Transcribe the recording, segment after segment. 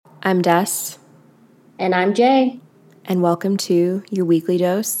I'm Des, And I'm Jay. and welcome to your weekly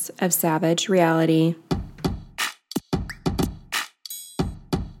dose of savage reality.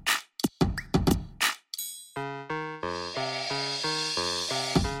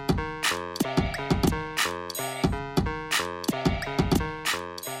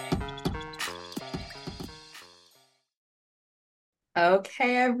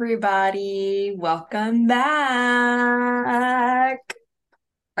 Okay, everybody, welcome back.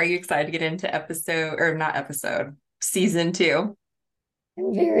 Are you excited to get into season 2?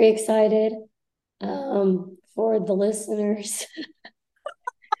 I'm very excited for the listeners.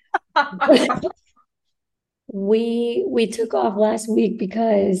 We took off last week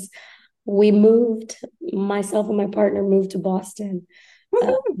because we moved, myself and my partner moved to Boston.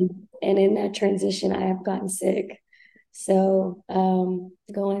 And in that transition, I have gotten sick. So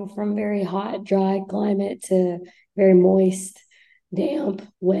going from very hot, dry climate to very moist, damp,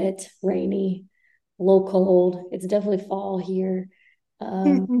 wet, rainy, a little cold. It's definitely fall here.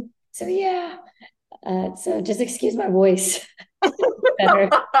 So yeah, so just excuse my voice. Better.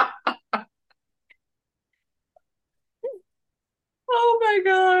 Oh my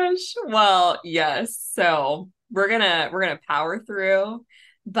gosh. Well, yes. So we're gonna power through,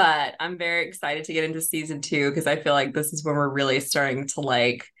 but I'm very excited to get into season 2 because I feel like this is when we're really starting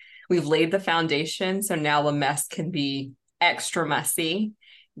to we've laid the foundation, so now the mess can be extra messy,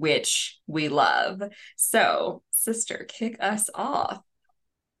 which we love. So, sister, kick us off.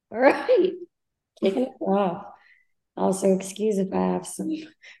 All right, kicking it off. Also, excuse if I have some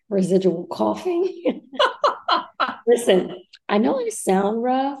residual coughing. Listen, I know I sound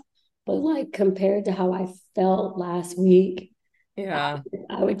rough, but like compared to how I felt last week, I, Yeah.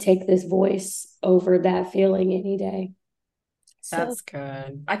 I would take this voice over that feeling any day. So, That's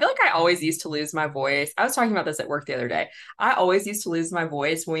good. I feel like I always used to lose my voice. I was talking about this at work the other day. I always used to lose my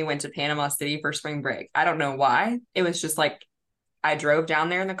voice when we went to Panama City for spring break. I don't know why. It was just like I drove down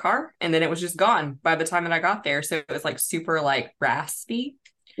there in the car and then it was just gone by the time that I got there. So it was like super like raspy,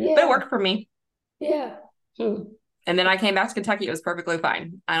 but it yeah, worked for me. yeah. And then I came back to Kentucky. It was perfectly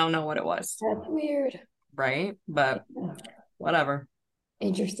fine. I don't know what it was, That's weird. right? But Yeah. whatever.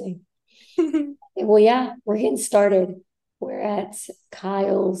 Interesting. Well, yeah, we're getting started. We're at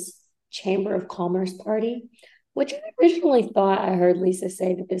Kyle's Chamber of Commerce party, which I originally thought I heard Lisa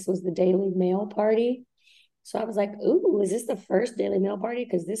say that this was the Daily Mail party. So I was like, ooh, is this the first Daily Mail party?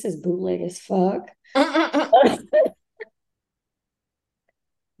 Because this is bootleg as fuck.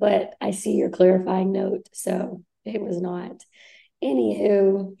 But I see your clarifying note. So it was not.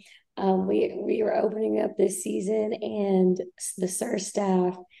 Anywho, we were opening up this season, and the Sir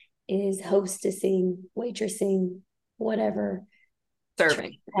staff is hostessing, waitressing, whatever,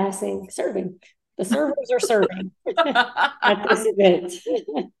 Serving. passing, serving. The servers are serving at this event.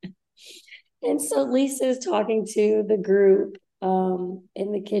 And so Lisa is talking to the group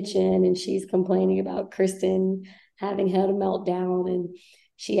in the kitchen, and she's complaining about Kristen having had a meltdown, and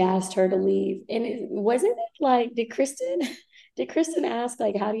she asked her to leave. And wasn't it like, did Kristen ask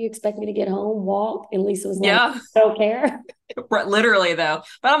like, how do you expect me to get home? Walk? And Lisa was like, Yeah. I don't care. Literally though.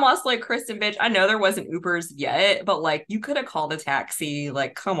 But I'm also like, Kristen, bitch, I know there wasn't Ubers yet, but like you could have called a taxi.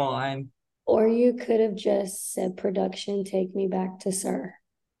 Like, come on. Or you could have just said, production, take me back to Sir.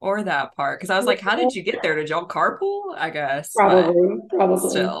 Or that part. Because I was like, how did you get there? Did y'all carpool? I guess. But Probably.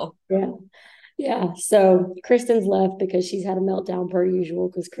 still. Yeah. Yeah. So Kristen's left because she's had a meltdown per usual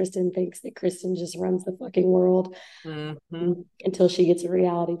because Kristen thinks that Kristen just runs the fucking world until she gets a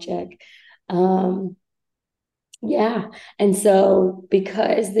reality check. Um, yeah. And so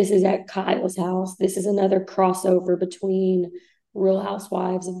because this is at Kyle's house, this is another crossover between Real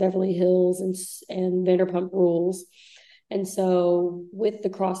Housewives of Beverly Hills and Vanderpump Rules. And so with the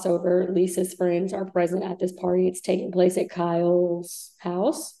crossover, Lisa's friends are present at this party. It's taking place at Kyle's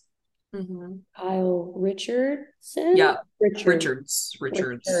house. Mm-hmm. Kyle Richardson? Yeah. Richard.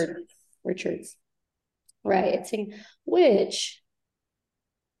 Richards. Richards. Right. It's taking, which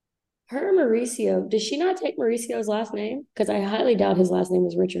her Mauricio, did she not take Mauricio's last name? Because I highly doubt his last name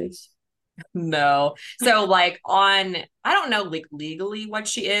was Richards. No. So like on, I don't know like legally what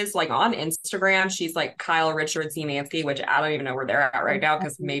she is. Like on Instagram, she's like Kyle Richards Zemansky, which I don't even know where they're at right now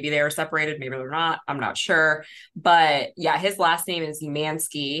because maybe they are separated, maybe they're not. I'm not sure. But yeah, his last name is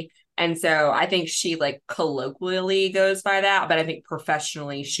Zemansky. And so I think she like colloquially goes by that, but I think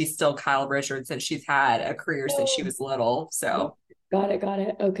professionally she's still Kyle Richards and she's had a career since she was little. So Got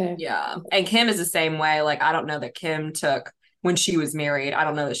it. Okay. yeah. And Kim is the same way. Like I don't know that Kim took when she was married. I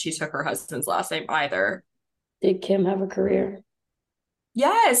don't know that she took her husband's last name either. Did Kim have a career?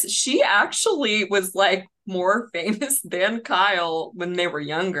 Yes, she actually was like more famous than Kyle when they were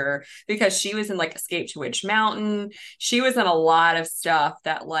younger because she was in like Escape to Witch Mountain. She was in a lot of stuff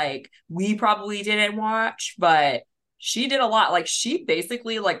that like we probably didn't watch, but she did a lot. Like she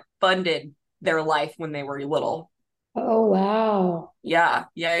basically like funded their life when they were little. Oh, wow. Yeah,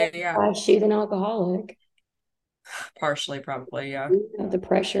 yeah, yeah, yeah. She's an alcoholic. Partially, probably, yeah. You know, the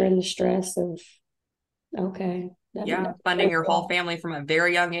pressure and the stress of, okay, Yeah, that funding explains your a whole lot. family from a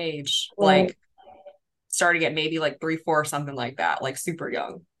very young age, Right. like starting at maybe like 3, 4, something like that, like super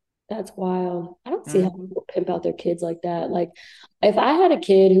young. That's wild. I don't see how Hmm. people pimp out their kids like that. Like, if I had a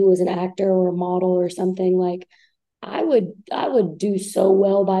kid who was an actor or a model or something, like, I would do so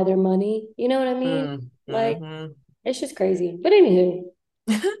well by their money. You know what I mean? Like, Mm-hmm. it's just crazy. But anywho,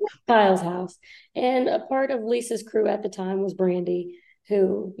 Kyle's house. And a part of Lisa's crew at the time was Brandy,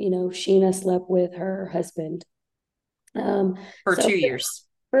 who, Sheena slept with her husband. For So 2 years.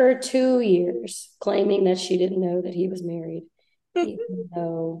 for 2 years, claiming that she didn't know that he was married, even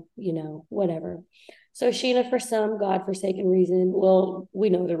though, whatever. So Sheena, for some godforsaken reason, well, we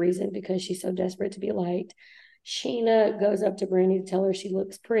know the reason because she's so desperate to be liked. Sheena goes up to Brandy to tell her she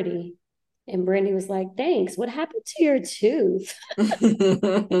looks pretty. And Brandy was like, thanks. What happened to your tooth?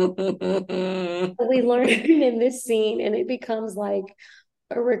 We learn in this scene, and it becomes like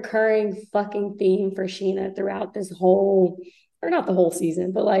a recurring fucking theme for Sheena throughout this whole, or not the whole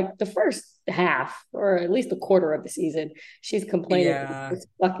season, but like the first half, or at least a quarter of the season. She's complaining about Yeah, this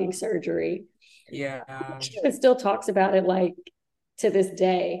fucking surgery. yeah. She still talks about it like to this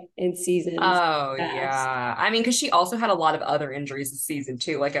day in seasons Oh, past. yeah. I mean, because she also had a lot of other injuries this season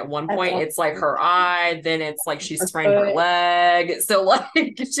too. Like at one That's point, all it's like her eye, then it's like she her sprained her foot. leg. So like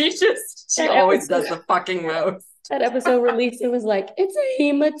she That always does episode, the fucking most. that episode released, it was like, it's a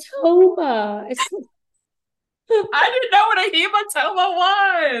hematoma. It's I didn't know what a hematoma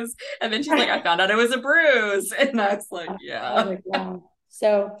was. And then she's like, I found out it was a bruise. And that's like, I was yeah. like, wow.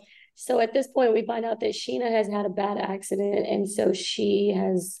 So at this point, we find out that Sheena has had a bad accident, and so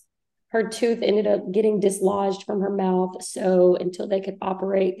her tooth ended up getting dislodged from her mouth. So until they could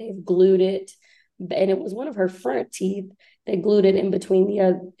operate, they've glued it, and it was one of her front teeth. They glued it in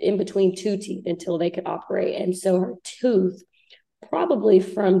between two teeth until they could operate, and so her tooth, probably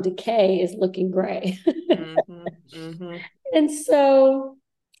from decay, is looking gray. Mm-hmm, mm-hmm. And so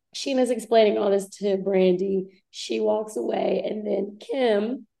Sheena's explaining all this to Brandy. She walks away, and then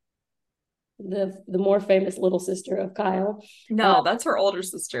Kim, the more famous little sister of Kyle, uh, No, that's her older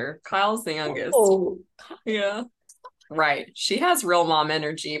sister. Kyle's the youngest. oh, Yeah. Right. She has real mom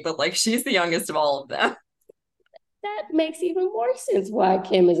energy, but like she's the youngest of all of them. that makes even more sense why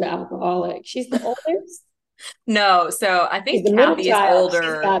Kim is an alcoholic. She's the oldest. No, so I She's think the middle Kathy is child. She's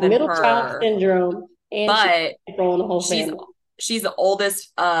older got than middle child her, syndrome, and she's but controlling the whole she's family. she's the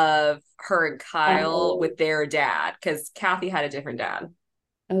oldest of her and Kyle Oh, with their dad because Kathy had a different dad.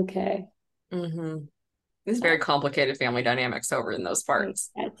 okay. Mm-hmm. It's very complicated family dynamics over in those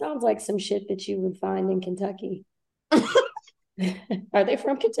parts. That sounds like some shit that you would find in Kentucky. Are they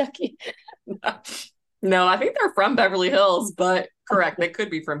from Kentucky? No, I think they're from Beverly Hills, but correct, they could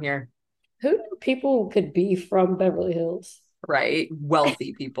be from here. Who knew people could be from Beverly Hills? Right?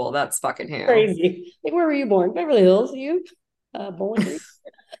 Wealthy people. That's fucking who. Crazy. Like, where were you born? Beverly Hills. You? Bowling Green.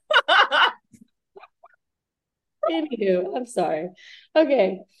 Anywho, I'm sorry.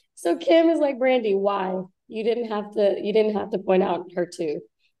 Okay, so Kim is like, Brandy, why? You didn't have to point out her tooth.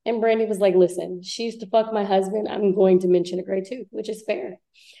 And Brandy was like, listen, she used to fuck my husband. I'm going to mention a gray tooth, which is fair.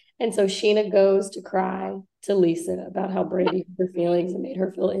 And so Sheena goes to cry to Lisa about how Brandy hurt her feelings and made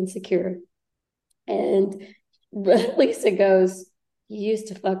her feel insecure. And Lisa goes, you used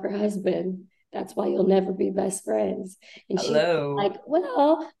to fuck her husband. That's why you'll never be best friends. And she's Hello. like,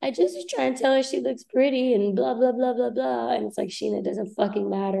 well, I just was trying to tell her she looks pretty and blah, blah, blah, blah, blah. And it's like, Sheena, it doesn't fucking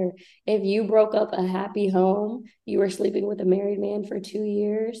matter. If you broke up a happy home, you were sleeping with a married man for 2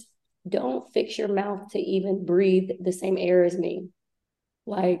 years, don't fix your mouth to even breathe the same air as me.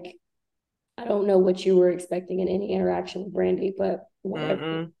 Like, I don't know what you were expecting in any interaction with Brandy, but whatever.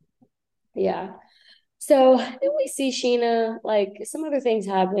 Mm-mm. Yeah. So then we see Sheena, like some other things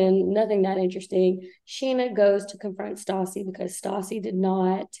happen, nothing that interesting. Sheena goes to confront Stassi because Stassi did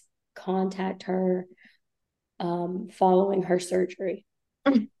not contact her following her surgery.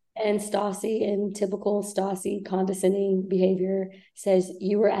 And Stassi, in typical Stassi condescending behavior, says,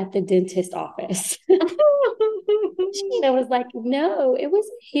 you were at the dentist office. Sheena was like, no, it was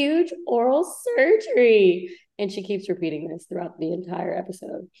a huge oral surgery. And she keeps repeating this throughout the entire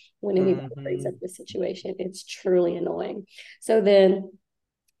episode. When anybody brings up Mm-hmm. this situation, it's truly annoying. So then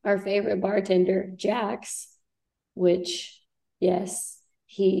our favorite bartender, Jax, which, yes,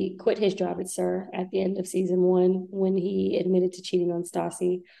 he quit his job at Sir at the end of season 1 when he admitted to cheating on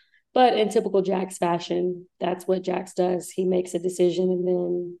Stassi. But in typical Jax fashion, that's what Jax does. He makes a decision and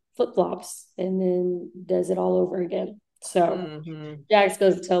then flip flops and then does it all over again. So Mm-hmm. Jax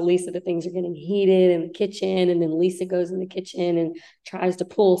goes to tell Lisa that things are getting heated in the kitchen, and then Lisa goes in the kitchen and tries to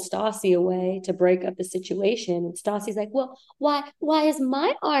pull Stassi away to break up the situation. And Stassi's like, "Well, why is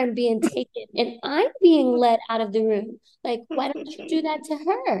my arm being taken and I'm being led out of the room? Like, why don't you do that to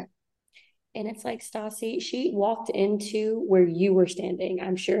her?" And it's like, Stassi, she walked into where you were standing.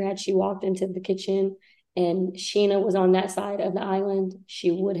 I'm sure had she walked into the kitchen and Sheena was on that side of the island, she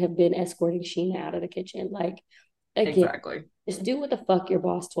would have been escorting Sheena out of the kitchen. Like, again, Exactly. just do what the fuck your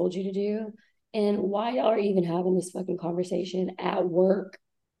boss told you to do. And why y'all are even having this fucking conversation at work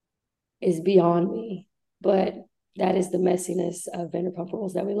is beyond me. But that is the messiness of Vanderpump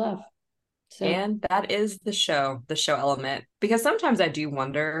Rules that we love. So And that is the show element. Because sometimes I do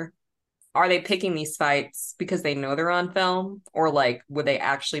wonder, are they picking these fights because they know they're on film? Or like, would they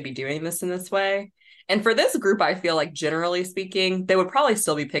actually be doing this in this way? And for this group, I feel like generally speaking, they would probably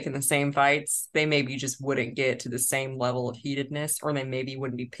still be picking the same fights. They maybe just wouldn't get to the same level of heatedness, or they maybe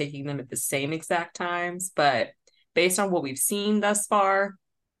wouldn't be picking them at the same exact times. But based on what we've seen thus far,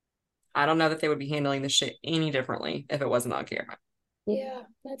 I don't know that they would be handling this shit any differently if it wasn't on camera. yeah,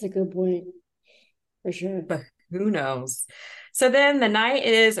 that's a good point for sure. But who knows? So then the night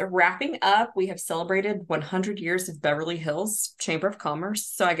is wrapping up. We have celebrated 100 years of Beverly Hills Chamber of Commerce.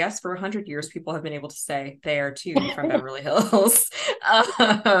 So I guess for 100 years, people have been able to say they are too from Beverly Hills.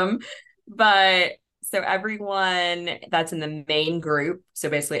 um, but so everyone that's in the main group, so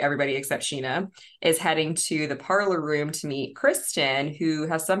basically everybody except Sheena, is heading to the parlor room to meet Kristen, who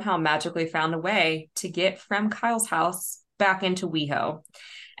has somehow magically found a way to get from Kyle's house back into WeHo.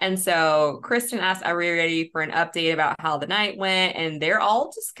 And so Kristen asked everybody for an update about how the night went, and they're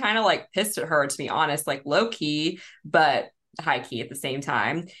all just kind of like pissed at her, to be honest, like low key, but high key at the same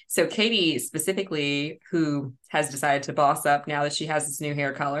time. So Katie specifically, who has decided to boss up now that she has this new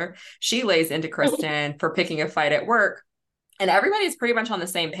hair color, she lays into Kristen for picking a fight at work. And everybody's pretty much on the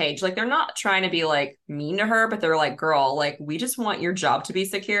same page. Like they're not trying to be like mean to her, but they're like, girl, like we just want your job to be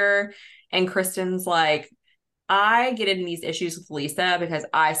secure. And Kristen's like, I get in these issues with Lisa because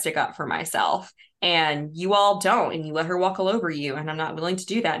I stick up for myself and you all don't, and you let her walk all over you. And I'm not willing to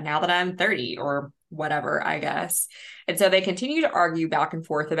do that now that I'm 30 or whatever, I guess. And so they continue to argue back and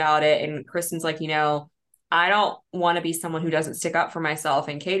forth about it. And Kristen's like, I don't want to be someone who doesn't stick up for myself.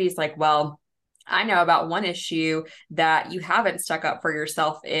 And Katie's like, well, I know about one issue that you haven't stuck up for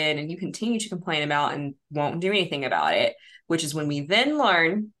yourself in and you continue to complain about and won't do anything about it, which is when we then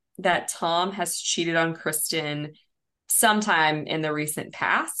learn that Tom has cheated on Kristen sometime in the recent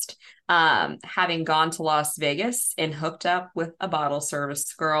past, having gone to Las Vegas and hooked up with a bottle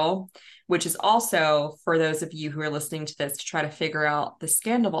service girl, which is also, for those of you who are listening to this to try to figure out the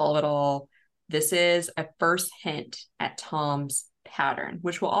scandal of it all, this is a first hint at Tom's pattern,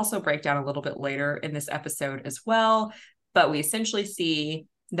 which we'll also break down a little bit later in this episode as well. But we essentially see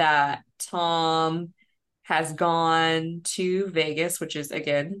that Tom has gone to Vegas, which is,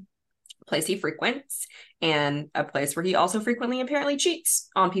 again, a place he frequents and a place where he also frequently apparently cheats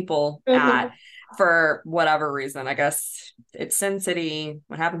on people Mhm. at for whatever reason. I guess it's Sin City.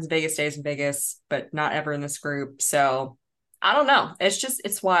 What happens in Vegas stays in Vegas, but not ever in this group. So I don't know.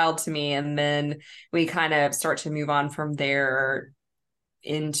 It's wild to me. And then we kind of start to move on from there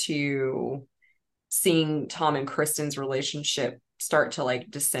into seeing Tom and Kristen's relationship start to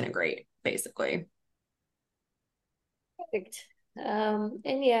like disintegrate, basically. Perfect.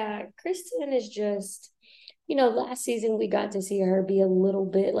 And yeah, Kristen is just, last season we got to see her be a little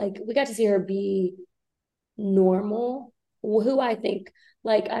bit like we got to see her be normal. Who I think,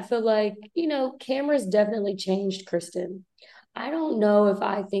 like, I feel like, cameras definitely changed Kristen. I don't know if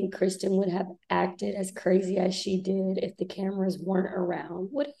I think Kristen would have acted as crazy as she did if the cameras weren't around.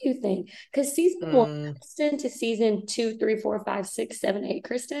 What do you think? Because season one, Mm. Kristen to season two, three, four, five, six, seven, eight,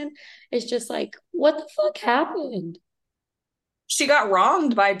 Kristen is just like, what the fuck happened? She got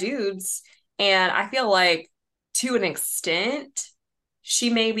wronged by dudes. And I feel like to an extent, she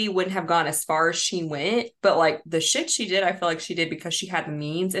maybe wouldn't have gone as far as she went. But like the shit she did, I feel like she did because she had the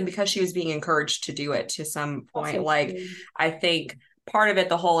means and because she was being encouraged to do it to some point. Also Like, true. I think part of it,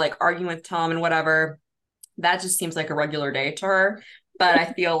 the whole like arguing with Tom and whatever, that just seems like a regular day to her. But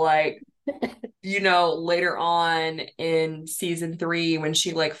I feel like later on in season 3, when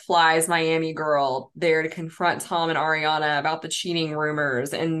she like flies Miami Girl there to confront Tom and Ariana about the cheating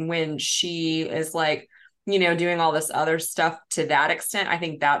rumors, and when she is like doing all this other stuff to that extent. I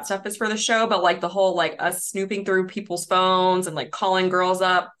think that stuff is for the show, but like the whole like us snooping through people's phones and like calling girls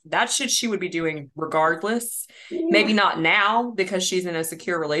up, that shit she would be doing regardless. Maybe Yeah. not now because she's in a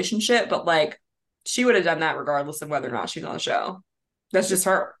secure relationship, but like she would have done that regardless of whether or not she's on the show. That's just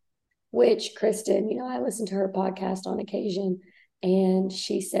her. Which Kristen, I listen to her podcast on occasion, and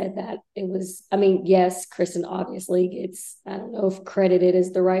she said that it was, I mean, yes, Kristen obviously gets, I don't know if credited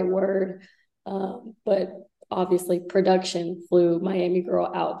is the right word, but obviously production flew Miami Girl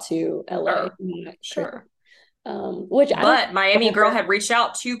out to LA. Sure. Sure. Which I don't But Miami Girl had reached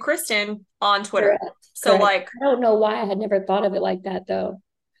out to Kristen on Twitter. correct, So correct. like I don't know why I had never thought of it like that though.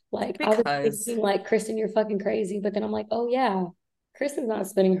 Like I was because thinking like Kristen, you're fucking crazy, but then I'm like, oh yeah, Kristen's not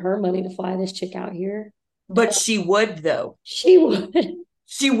spending her money to fly this chick out here. Duh. but she would though. She would.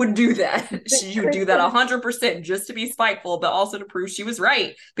 She would do that. She would do that Kristen, 100% just to be spiteful, but also to prove she was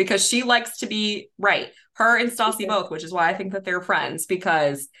right because she likes to be right. Her and Stassi both, which is why I think that they're friends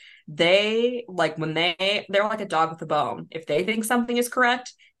because they like when they're like a dog with a bone. If they think something is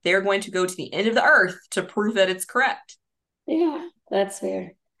correct, they're going to go to the end of the earth to prove that it's correct. yeah, that's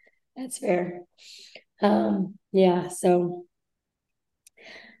fair. That's fair. Yeah, so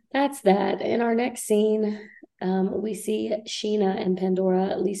that's that. In our next scene, we see Sheena and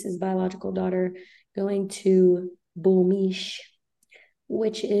Pandora, Lisa's biological daughter, going to Bulmish,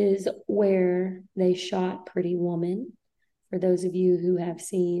 which is where they shot Pretty Woman. For those of you who have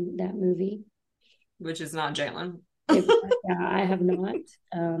seen that movie, Which is not Jalen. yeah, I have not.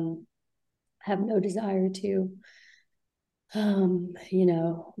 Have no desire to,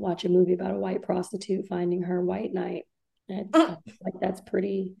 watch a movie about a white prostitute finding her white knight. I feel like that's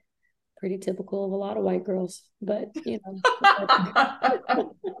pretty typical of a lot of white girls, but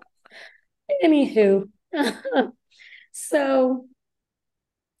anywho, so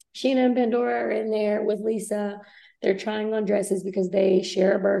Sheena and Pandora are in there with Lisa. They're trying on dresses because they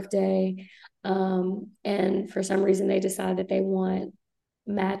share a birthday. And for some reason, they decide that they want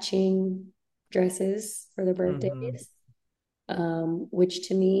matching dresses for their Mm-hmm. birthdays. Which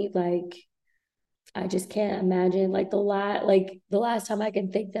to me, like, I just can't imagine the last time I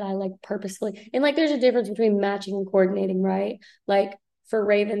can think that I like purposely and like there's a difference between matching and coordinating, right? Like for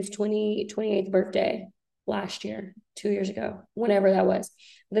Raven's 28th birthday last year, 2 years ago, whenever that was,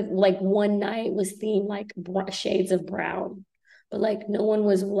 that like one night was themed like shades of brown, but like no one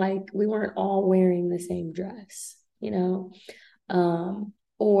was like we weren't all wearing the same dress,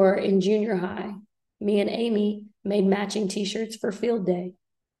 or in junior high, me and Amy made matching t-shirts for field day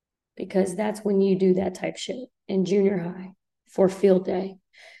because that's when you do that type shit in junior high for field day,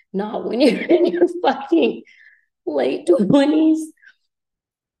 not when you're in your fucking late 20s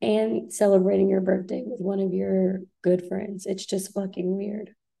and celebrating your birthday with one of your good friends. It's just fucking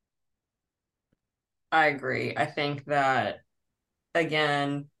weird. I agree. I think that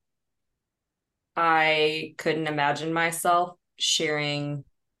again, I couldn't imagine myself sharing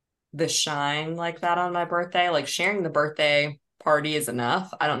the shine like that on my birthday. Like sharing the birthday party is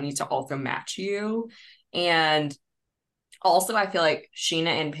enough. I don't need to also match you. And also, I feel like Sheena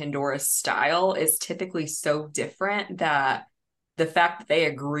and Pandora's style is typically so different that the fact that they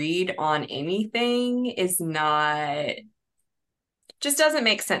agreed on anything is not, just doesn't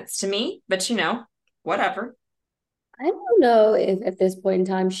make sense to me. But whatever. I don't know if at this point in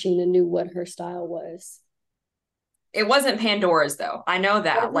time Sheena knew what her style was. It wasn't Pandora's though. I know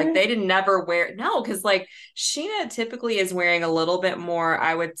that. Like Okay. they didn't never wear no, because like Sheena typically is wearing a little bit more,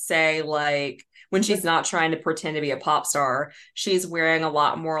 I would say, like when she's not trying to pretend to be a pop star, she's wearing a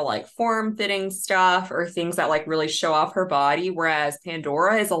lot more like form-fitting stuff or things that like really show off her body. Whereas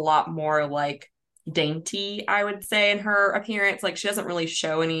Pandora is a lot more like dainty, I would say, in her appearance. Like she doesn't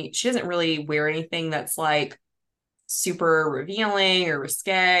really wear anything that's like super revealing or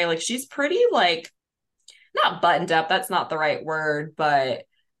risque. Like she's pretty like not buttoned up, that's not the right word, but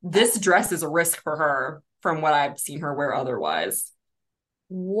this dress is a risk for her from what I've seen her wear otherwise.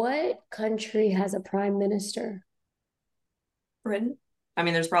 What country has a prime minister? Britain? I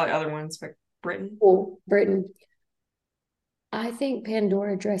mean, there's probably other ones, but Britain. Oh, Britain. I think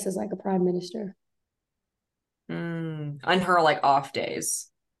Pandora dresses like a prime minister. On her like off days,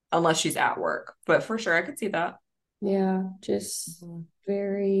 unless she's at work. But for sure, I could see that. Yeah, just Mhm.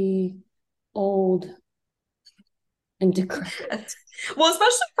 very old and decrepit. Well,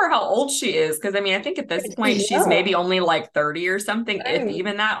 especially for how old she is, because I mean, I think at this point She's she's maybe young, only like 30 or something, if right?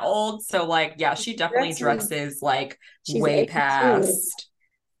 even that old. So, like, yeah, she definitely Dresses. dresses like She's way 82. past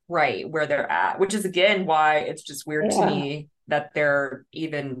right where they're at, which is again why it's just weird to Yeah, me that they're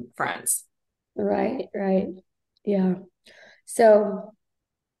even friends. right, right. Yeah. So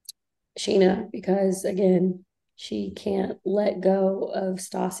Sheena, because again, she can't let go of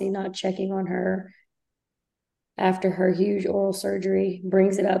Stassi not checking on her after her huge oral surgery,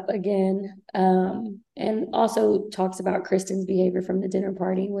 brings it up again, and also talks about Kristen's behavior from the dinner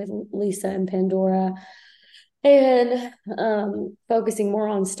party with Lisa and Pandora. And focusing more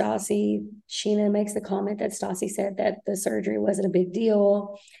on Stassi, Sheena makes the comment that Stassi said that the surgery wasn't a big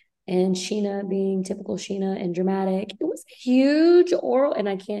deal. And Sheena, being typical Sheena and dramatic, it was a huge oral, and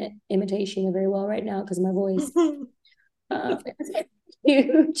I can't imitate Sheena very well right now because of my voice. It was a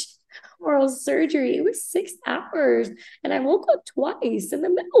huge oral surgery. It was 6 hours, and I woke up twice in the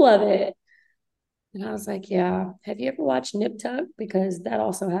middle of it. And I was like, yeah, have you ever watched Nip Tuck? Because that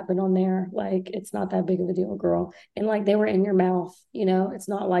also happened on there. Like, it's not that big of a deal, girl. And like, they were in your mouth, it's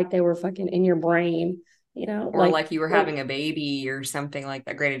not like they were fucking in your brain, Or like, like you were having a baby or something like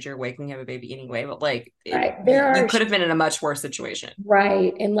that. Granted, you're waking to have a baby anyway, but like right. you could have been in a much worse situation.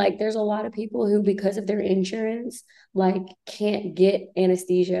 Right. And like, there's a lot of people who, because of their insurance, like, can't get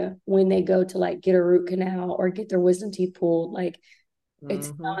anesthesia when they go to like get a root canal or get their wisdom teeth pulled. Like, it's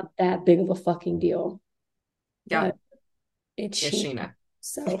Hmm. not that big of a fucking deal, Yeah, but it's it's she. Sheena.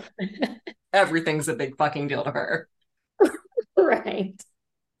 So, Everything's a big fucking deal to her. right.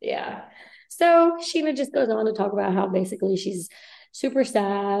 Yeah. So Sheena just goes on to talk about how basically she's super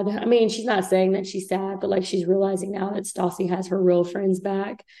sad. I mean, she's not saying that she's sad, but like she's realizing now that Stassi has her real friends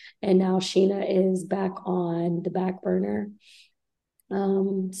back, and now Sheena is back on the back burner.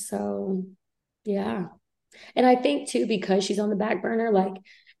 So yeah. And I think too, because she's on the back burner, like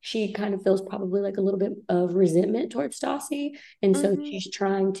she kind of feels probably like a little bit of resentment towards Stassi. And so Hmm. she's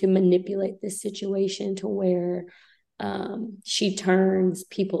trying to manipulate this situation to where she turns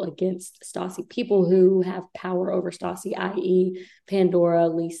people against Stassi, people who have power over Stassi, i.e., Pandora,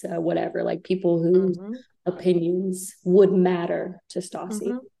 Lisa, whatever, like people whose Hmm. opinions would matter to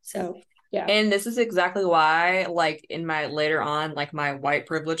Stassi. Hmm. So yeah. And this is exactly why, like in my later on, like my white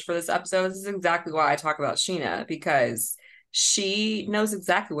privilege for this episode, this is exactly why I talk about Sheena because she knows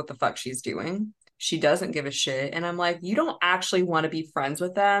exactly what the fuck she's doing. She doesn't give a shit. And I'm like, you don't actually want to be friends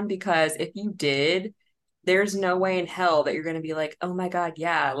with them because if you did, there's no way in hell that you're going to be like, oh my God,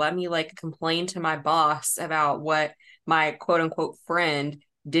 yeah, let me like complain to my boss about what my quote unquote friend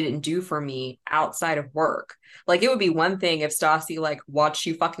didn't do for me outside of work. Like it would be one thing if Stassi like watched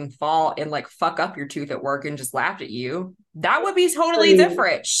you fucking fall and like fuck up your tooth at work and just laughed at you. That would be totally Agreed.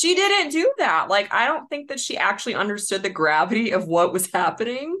 different. She didn't do that. Like I don't think that she actually understood the gravity of what was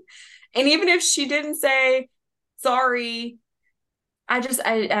happening. And even if she didn't say sorry, I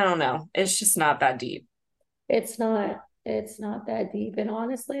don't know. It's just not that deep. It's not that deep. And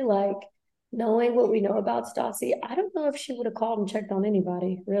honestly, like knowing what we know about Stassi, I don't know if she would have called and checked on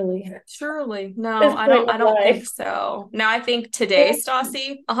anybody, really. At Surely. No, this I point don't in I her don't think life. so. Now I think today's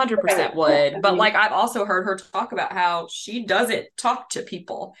Stassi 100% would. But like I've also heard her talk about how she doesn't talk to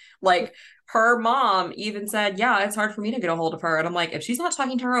people. Like her mom even said, "Yeah, it's hard for me to get a hold of her." And I'm like, if she's not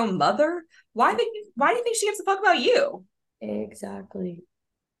talking to her own mother, why do you think she gives a fuck about you? Exactly.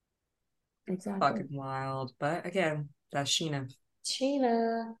 Exactly. Fucking wild. But again, that's Sheena.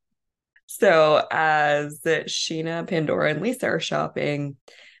 Sheena. So as Sheena, Pandora, and Lisa are shopping,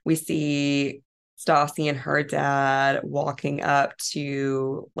 we see Stassi and her dad walking up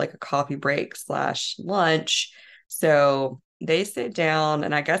to like a coffee break slash lunch. So they sit down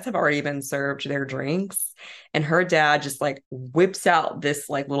and I guess have already been served their drinks. And her dad just like whips out this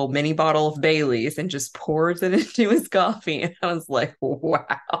like little mini bottle of Bailey's and just pours it into his coffee. And I was like,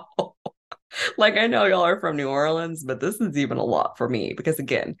 wow. Like I know y'all are from New Orleans, but this is even a lot for me because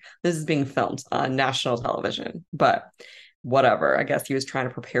again, this is being filmed on national television. But whatever, I guess he was trying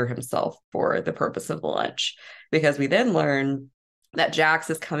to prepare himself for the purpose of the lunch because we then learn that Jax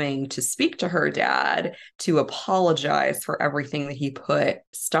is coming to speak to her dad to apologize for everything that he put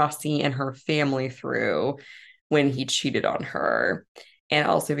Stassi and her family through when he cheated on her. And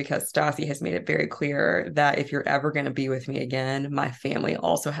also because Stassi has made it very clear that if you're ever going to be with me again, my family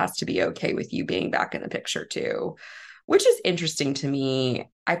also has to be okay with you being back in the picture too, which is interesting to me.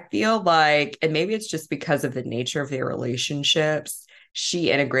 I feel like, and maybe it's just because of the nature of their relationships,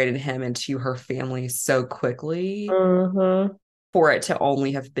 she integrated him into her family so quickly Uh-huh. for it to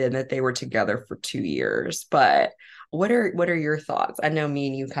only have been that they were together for 2 years. But what are your thoughts? I know me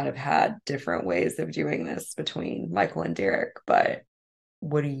and you kind of had different ways of doing this between Michael and Derek, but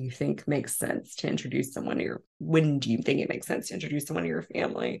what do you think makes sense to introduce someone to your when do you think it makes sense to introduce someone to your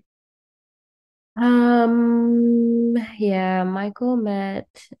family? Yeah, Michael met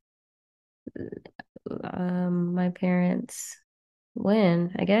my parents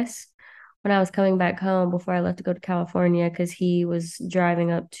when, I guess. when I was coming back home before I left to go to California because he was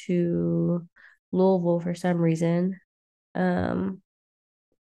driving up to Louisville for some reason. Um,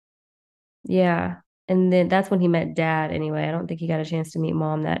 yeah. And then that's when he met dad anyway. I don't think he got a chance to meet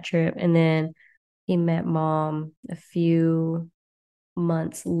mom that trip. And then he met mom a few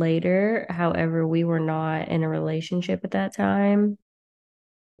months later. However, we were not in a relationship at that time.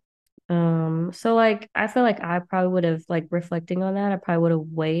 So like I feel like I probably would have like reflecting on that, I probably would have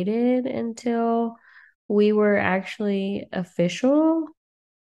waited until we were actually official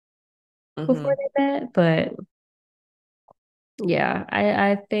before Hmm. they met. But yeah,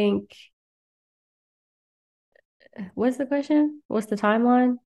 I think what's the question? What's the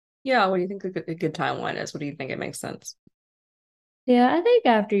timeline? Yeah, what do you think a good timeline is? What do you think it makes sense? Yeah, I think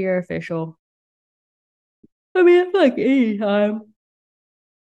after you're official. I mean, I feel like any time.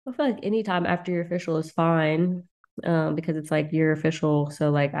 I feel like any time after you're official is fine. Because it's like you're official,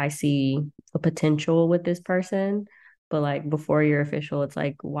 so like I see a potential with this person. But like before you're official, it's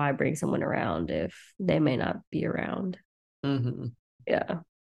like why bring someone around if they may not be around? Hmm. Yeah. I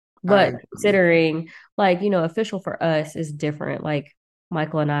But agree. considering like, official for us is different. Like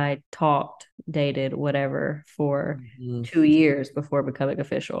Michael and I talked, dated, whatever for Mhm. 2 years before becoming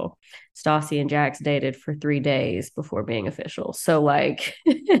official. Stassi and Jax dated for 3 days before being official. So like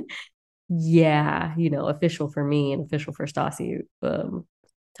yeah, official for me and official for Stassi,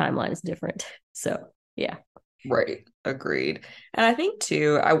 timeline is different. So yeah. Right. Agreed. And I think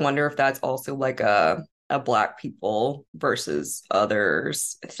too, I wonder if that's also like a black people versus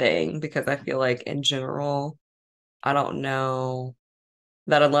others thing, because I feel like in general, I don't know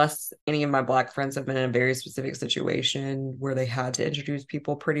that unless any of my black friends have been in a very specific situation where they had to introduce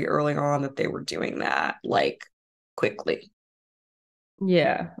people pretty early on, that they were doing that like quickly.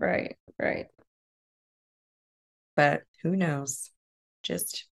 Yeah, right, right. But who knows?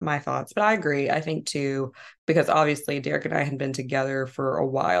 Just my thoughts. But I agree. I think too, because obviously Derek and I had been together for a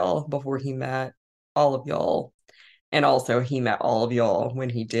while before he met all of y'all. And also he met all of y'all when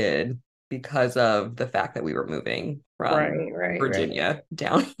he did because of the fact that we were moving from Right, right, right. Virginia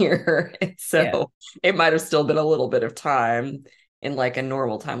down here. And Yeah. so it might have still been a little bit of time in like a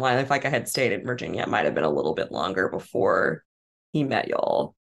normal timeline. If like I had stayed in Virginia, it might have been a little bit longer before he met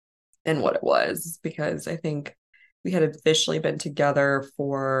y'all and what it was, because I think we had officially been together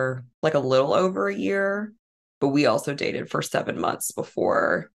for like a little over a year, but we also dated for 7 months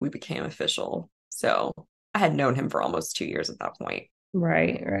before we became official. So I had known him for almost 2 years at that point.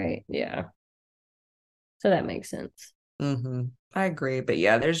 Right, right. Yeah. So that makes sense. Hmm. I agree. But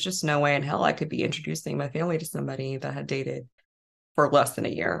yeah, there's just no way in hell I could be introducing my family to somebody that had dated for less than a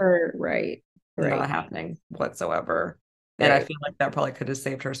year. Right, right, Not happening whatsoever. And I right. feel like that probably could have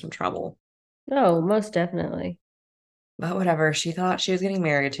saved her some trouble. Oh, most definitely. But whatever, she thought she was getting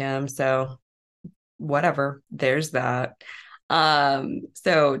married to him, so whatever, there's that.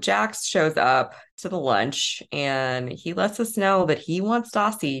 So Jax shows up to the lunch and he lets us know that he wants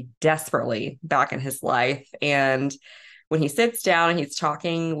Dossie desperately back in his life. And when he sits down and he's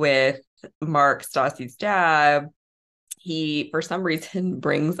talking with Mark, Stassi's dad, he for some reason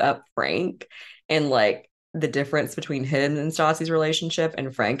brings up Frank and like the difference between him and Stassi's relationship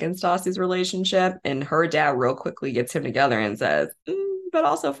and Frank and Stassi's relationship. And her dad real quickly gets him together and says, but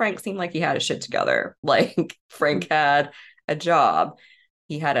also Frank seemed like he had his shit together. Like Frank had a job.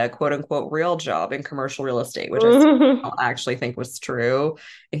 He had a quote unquote real job in commercial real estate, which I don't actually think was true.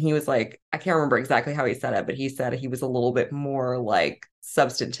 And he was like, I can't remember exactly how he said it, but he said he was a little bit more like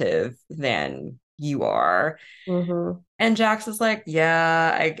substantive than you are. Mm-hmm. And Jax is like,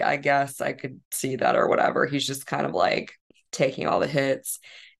 yeah, I guess I could see that or whatever. He's just kind of like taking all the hits.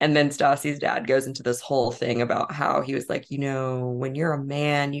 And then Stassi's dad goes into this whole thing about how he was like, when you're a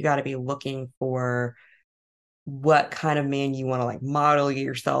man, you got to be looking for what kind of man you want to like model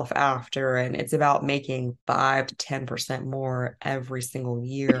yourself after. And it's about making 5 to 10% more every single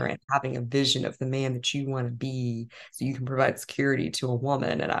year and having a vision of the man that you want to be so you can provide security to a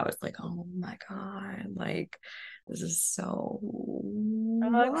woman. And I was like, oh my God, like this is so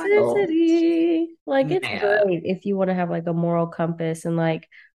wild. Toxicity. Like it's Man. great if you want to have like a moral compass and like,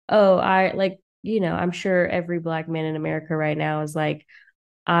 oh, I like, I'm sure every black man in America right now is like,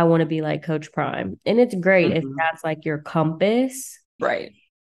 I want to be like Coach Prime. And it's great if Mhm. that's like your compass, Right.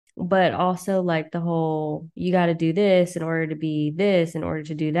 but also like the whole you got to do this in order to be this, in order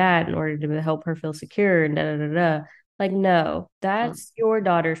to do that, in order to help her feel secure and da da da da. Like, no, Mm. that's your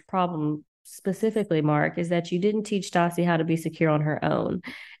daughter's problem specifically, Mark, is that you didn't teach Stassi how to be secure on her own.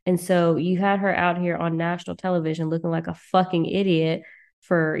 And so you had her out here on national television looking like a fucking idiot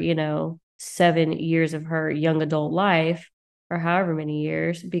for, 7 years of her young adult life or however many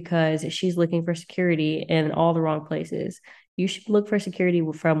years because she's looking for security in all the wrong places. You should look for security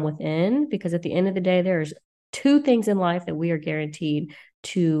from within because at the end of the day, there's two things in life that we are guaranteed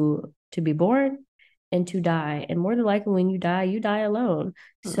to be born and to die. And more than likely, when you die alone.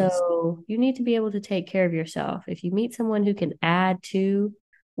 Mm. So you need to be able to take care of yourself. If you meet someone who can add to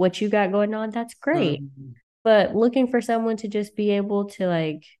what you got going on, that's great. Mm. But looking for someone to just be able to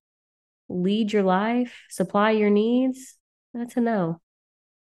like lead your life, supply your needs, that's a no.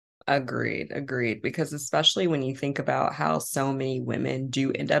 Agreed, agreed. Because especially when you think about how so many women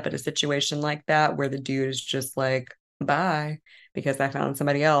do end up in a situation like that, where the dude is just like, bye, because I found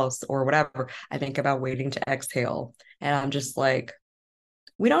somebody else or whatever. I think about waiting to exhale. And I'm just like,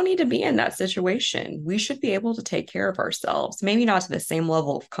 we don't need to be in that situation. We should be able to take care of ourselves. Maybe not to the same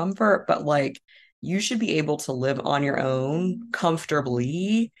level of comfort, but like you should be able to live on your own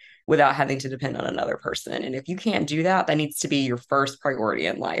comfortably without having to depend on another person. And if you can't do that, that needs to be your first priority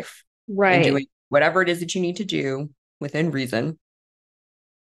in life and Right. doing whatever it is that you need to do within reason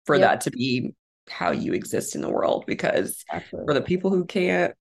for Yep. that to be how you exist in the world. Because Exactly. for the people who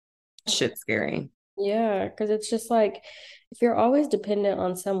can't, shit's scary. Yeah, because it's just like if you're always dependent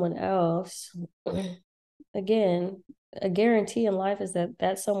on someone else, again, a guarantee in life is that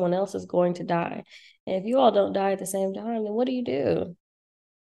that someone else is going to die. And if you all don't die at the same time, then what do you do?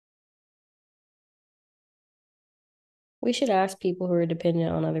 We should ask people who are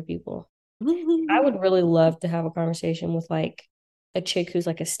dependent on other people. I would really love to have a conversation with like a chick who's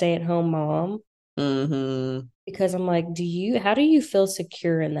like a stay-at-home mom Mm-hmm. because I'm like, how do you feel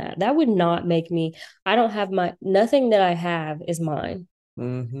secure in that? That would not make me, I don't have nothing that I have is mine.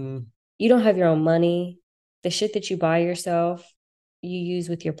 Mm-hmm. You don't have your own money. The shit that you buy yourself, you use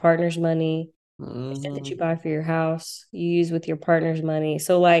with your partner's money. The shit that Mm-hmm. you buy for your house, you use with your partner's money.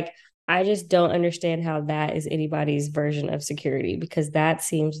 So like, I just don't understand how that is anybody's version of security because that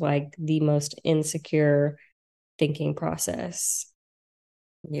seems like the most insecure thinking process.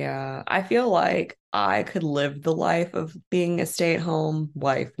 Yeah, I feel like I could live the life of being a stay-at-home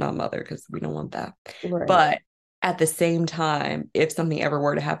wife, not mother, because we don't want that. Right. But at the same time, if something ever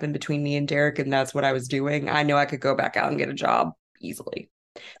were to happen between me and Derek and that's what I was doing, I know I could go back out and get a job easily.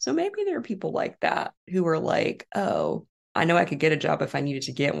 So maybe there are people like that who are like, oh, I know I could get a job if I needed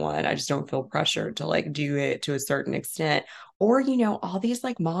to get one. I just don't feel pressured to like do it to a certain extent. Or, all these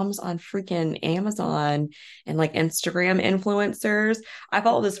like moms on freaking Amazon and like Instagram influencers. I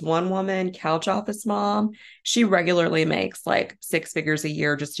follow this one woman, couch office mom. She regularly makes like six figures a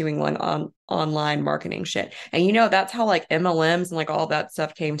year just doing like online marketing shit. And that's how like MLMs and like all that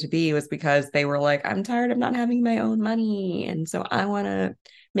stuff came to be was because they were like, I'm tired of not having my own money. And so I want to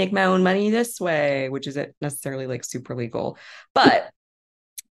make my own money this way, which isn't necessarily like super legal. But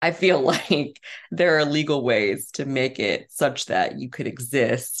I feel like there are legal ways to make it such that you could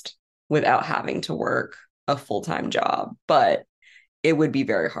exist without having to work a full-time job. But it would be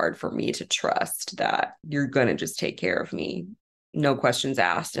very hard for me to trust that you're going to just take care of me, no questions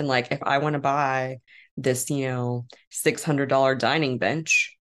asked. And like, if I want to buy this, $600 dining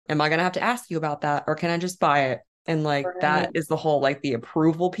bench, am I going to have to ask you about that? Or can I just buy it? And like, Right. that is the whole, like, the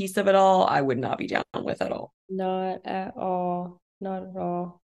approval piece of it all. I would not be down with at all. Not at all. Not at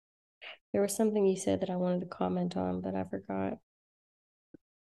all. There was something you said that I wanted to comment on, but I forgot.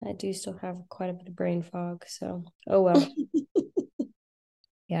 I do still have quite a bit of brain fog, so oh well.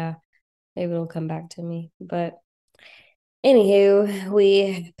 Yeah, maybe it'll come back to me. But anywho,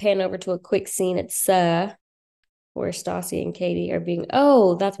 we pan over to a quick scene at where Stassi and Katie are being,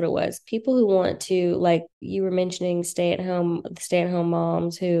 oh, that's what it was. People who want to, like you were mentioning, stay at home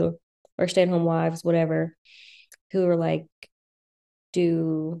moms or stay at home wives, whatever, who are like,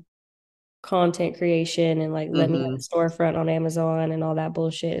 do content creation and like, let me have Mm-hmm. a storefront on Amazon and all that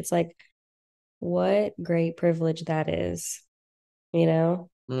bullshit. It's like, what great privilege that is, you know?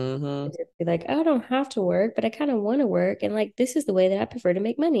 Mm-hmm. Be like, oh, I don't have to work, but I kind of want to work. And like, this is the way that I prefer to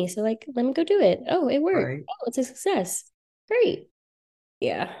make money. So, like, let me go do it. Oh, it worked. Right. Oh, it's a success. Great.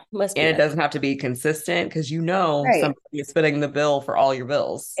 Yeah, must be And it nice. doesn't have to be consistent because Right. somebody is footing the bill for all your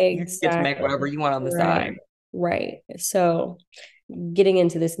bills. You get to make whatever Exactly. you want on the Right. side. Right. So, getting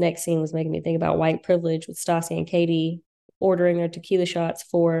into this next scene was making me think about white privilege with Stassi and Katie ordering their tequila shots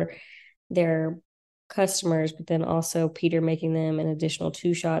for their customers, but then also Peter making them an additional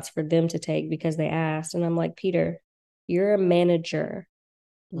 2 shots for them to take because they asked. And I'm like, Peter, you're a manager.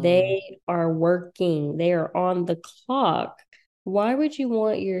 Mm. They are working, they are on the clock. Why would you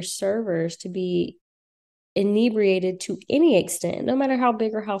want your servers to be inebriated to any extent, no matter how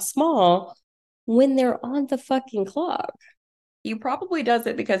big or how small, when they're on the fucking clock? He probably does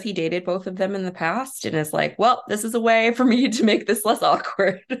it because he dated both of them in the past and is like, well, this is a way for me to make this less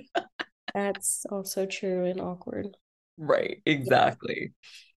awkward. That's also true and awkward. Right, Yeah. exactly.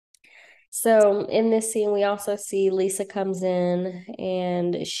 So in this scene, we also see Lisa comes in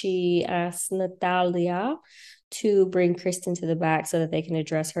and she asks Natalia to bring Kristen to the back so that they can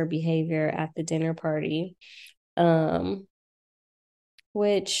address her behavior at the dinner party. Um,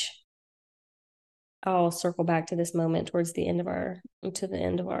 which I'll circle back to this moment towards the end of our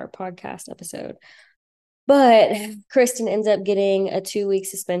podcast episode. But Kristen ends up getting a 2-week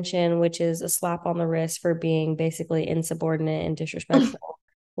suspension, which is a slap on the wrist for being basically insubordinate and disrespectful.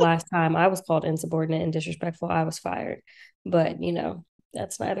 Last time I was called insubordinate and disrespectful, I was fired. But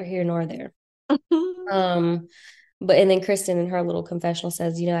that's neither here nor there. Um, but and then Kristen in her little confessional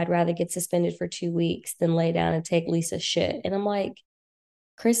says, I'd rather get suspended for 2 weeks than lay down and take Lisa's shit. And I'm like,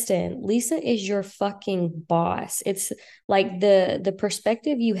 Kristen, Lisa is your fucking boss. It's like the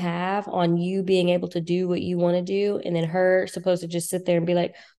perspective you have on you being able to do what you want to do, and then her supposed to just sit there and be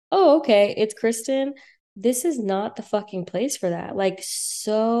like, "Oh, okay, it's Kristen." This is not the fucking place for that. Like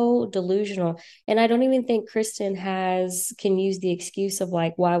so delusional. And I don't even think Kristen has can use the excuse of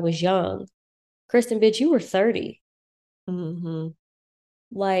like, "Well, I was young." Kristen, bitch, you were 30. Mm-hmm.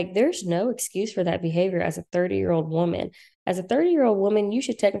 Like, there's no excuse for that behavior as a 30-year-old woman. As a 30-year-old woman, you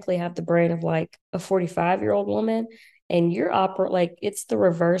should technically have the brain of like a 45-year-old woman. And you're like it's the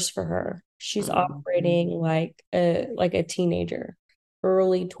reverse for her. She's Mm-hmm. operating like a teenager,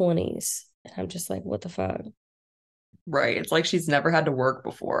 early 20s. And I'm just like, what the fuck? Right. It's like she's never had to work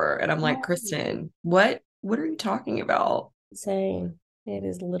before. And I'm like, Kristen, what are you talking about? Insane. It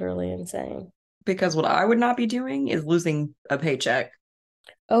is literally insane. Because what I would not be doing is losing a paycheck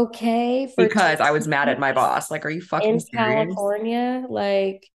Okay, for because I was 2 mad at my weeks boss. Like, are you fucking in serious? California,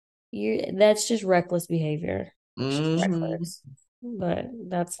 like that's just reckless behavior. She's Hmm. reckless. But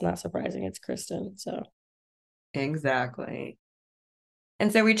that's not surprising. It's Kristen. So Exactly.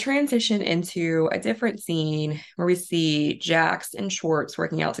 And so we transition into a different scene where we see Jax and Schwartz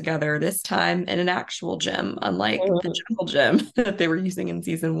working out together, this time in an actual gym, unlike the mhm. jungle gym that they were using in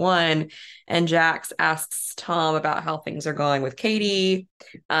season one. And Jax asks Tom about how things are going with Katie.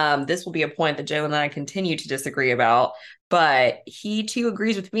 This will be a point that Joe and I continue to disagree about, but he too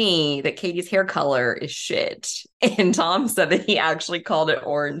agrees with me that Katie's hair color is shit. And Tom said that he actually called it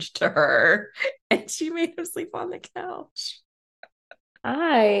orange to her, and she made him sleep on the couch.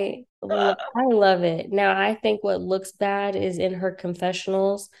 I love it. Now I think what looks bad is in her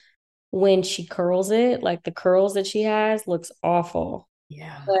confessionals when she curls it, like the curls that she has looks awful.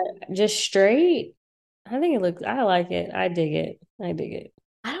 Yeah. But just straight, I like it. I dig it. I dig it.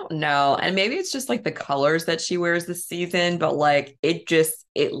 I don't know. And maybe it's just like the colors that she wears this season, but like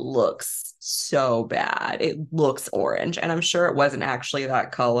it looks so bad. It looks orange. And I'm sure it wasn't actually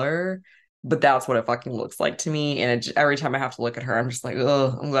that color, but that's what it fucking looks like to me. And every time I have to look at her, I'm just like,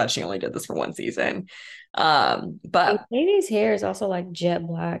 oh, I'm glad she only did this for one season. And But Katie's hair is also like jet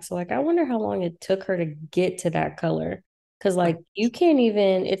black. So like I wonder how long it took her to get to that color. Cause like you can't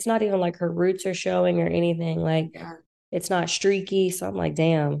even, it's not even like her roots are showing or anything. Like yeah. it's not streaky. So I'm like,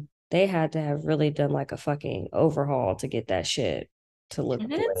 damn, they had to have really done like a fucking overhaul to get that shit to look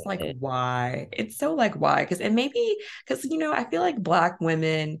And then the way it's like, it did. why? It's so like, why? Because, and maybe, because, I feel like Black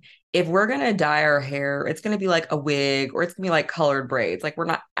women, if we're going to dye our hair, it's going to be like a wig or it's going to be like colored braids. Like, we're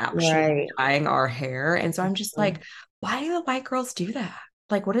not actually Right. dyeing our hair. And so I'm just like, why do the white girls do that?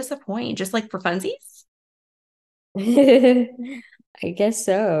 Like, what is the point? Just like for funsies? I guess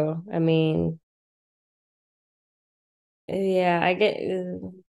so. I mean, yeah,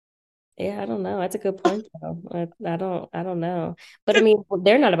 yeah, I don't know. That's a good point though. I don't know. But I mean,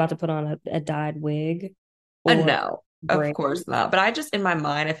 they're not about to put on a dyed wig or No, of braid. course not. But I just, in my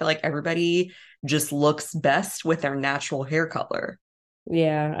mind, I feel like everybody just looks best with their natural hair color.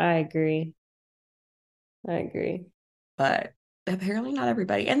 Yeah, I agree. I agree. But apparently not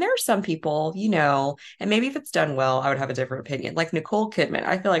everybody. And there are some people, and maybe if it's done well, I would have a different opinion. Like Nicole Kidman,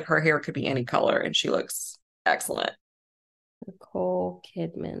 I feel like her hair could be any color and she looks excellent. Nicole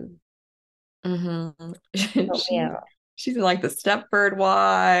Kidman. Hmm. Help me she's out. she's in like the Stepford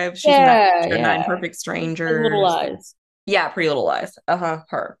Wives. She's in that Yeah, Nine yeah. Perfect Big Little Strangers. Lies. Yeah, Pretty Little Lies. Uh-huh,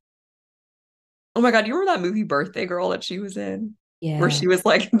 her. Oh my God, you remember that movie Birthday Girl that she was in? Where Yeah. she was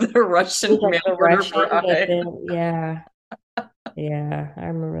like the It was Russian like mail the order Russian, but bride. then yeah, yeah, I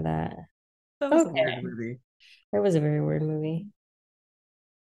remember that. That was a weird Okay. movie. It was a very weird movie.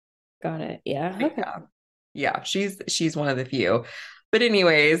 Got it. Yeah. But Okay. yeah, she's one of the few. But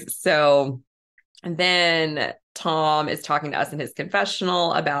anyways, so and then Tom is talking to us in his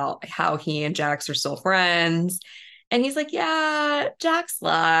confessional about how he and Jax are still friends. And he's like, yeah, Jax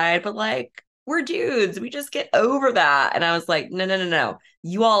lied, but like, we're dudes. We just get over that. And I was like, no, no, no, no.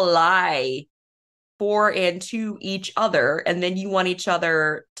 You all lie for and to each other. And then you want each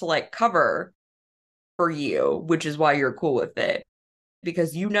other to like cover for you, which is why you're cool with it.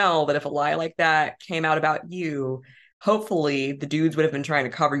 Because you know that if a lie like that came out about you, hopefully the dudes would have been trying to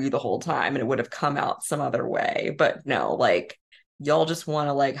cover you the whole time and it would have come out some other way. But no, like y'all just want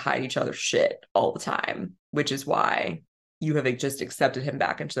to like hide each other's shit all the time, which is why you have just accepted him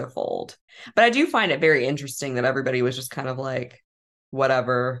back into the fold. But I do find it very interesting that everybody was just kind of like,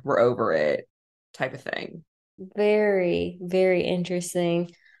 whatever, we're over it type of thing. Very, very interesting.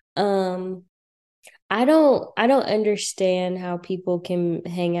 Um, I don't understand how people can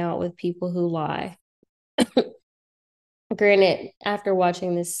hang out with people who lie. Granted, after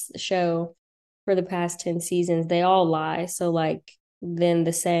watching this show for the past 10 seasons, they all lie. So like then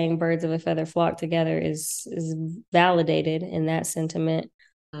the saying birds of a feather flock together is validated in that sentiment.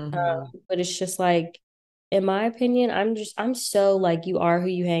 Mm-hmm. But it's just like, in my opinion, I'm so like you are who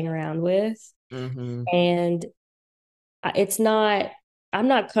you hang around with. Mm-hmm. And it's not, I'm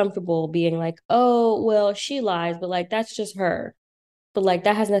not comfortable being like, oh, well, she lies, but like that's just her. But like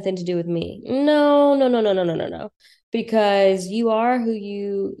that has nothing to do with me. No, no, no, no, no, no, no, no. Because you are who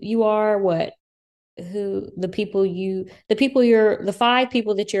you are what who the people you're the five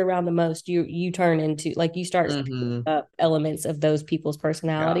people that you're around the most you turn into like you start picking Mm-hmm. up elements of those people's Yeah.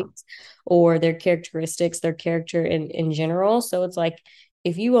 personalities or their characteristics, their character in general. So it's like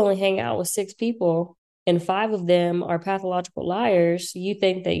if you only hang out with six people and five of them are pathological liars, you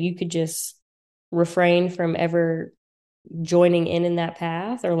think that you could just refrain from ever joining in that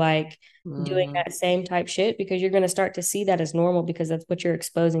path or like doing Mm-hmm. that same type shit because you're going to start to see that as normal because that's what you're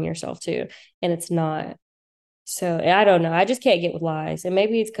exposing yourself to and it's not. So I don't know. I just can't get with lies. And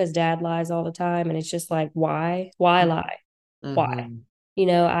maybe it's because dad lies all the time. And it's just like, why lie? Why? Mm-hmm.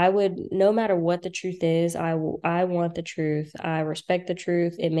 I would, no matter what the truth is, I want the truth. I respect the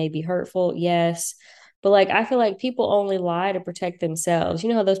truth. It may be hurtful. Yes. But like, I feel like people only lie to protect themselves. You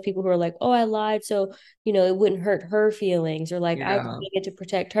know how those people who are like, oh, I lied so, it wouldn't hurt her feelings or like I did Yeah. it to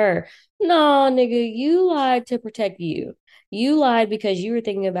protect her. No, nigga, you lied to protect you. You lied because you were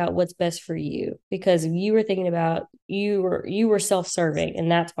thinking about what's best for you because you were thinking about you were self-serving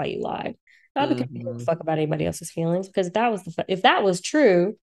and that's why you lied. Not because you give a Mm-hmm. fuck about anybody else's feelings because if that was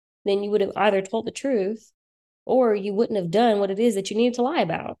true, then you would have either told the truth or you wouldn't have done what it is that you needed to lie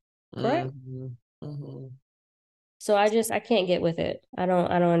about. Correct? Mm-hmm. Mm-hmm. So I can't get with it. I don't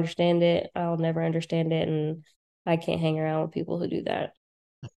understand it. I'll never understand it and I can't hang around with people who do that.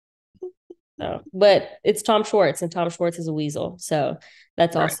 So, but it's Tom Schwartz, and Tom Schwartz is a weasel. So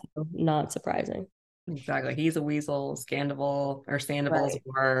that's Right. also not surprising. Exactly. He's a weasel, Scandival or Sandoval's Right.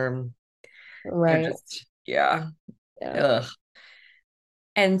 worm. It Right. just, yeah. Yeah. Ugh.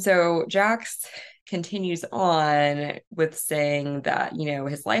 And so Jax continues on with saying that,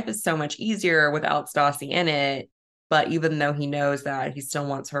 his life is so much easier without Stassi in it. But even though he knows that, he still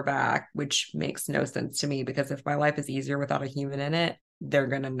wants her back, which makes no sense to me because if my life is easier without a human in it, they're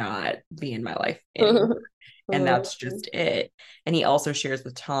going to not be in my life anymore. And that's just it. And he also shares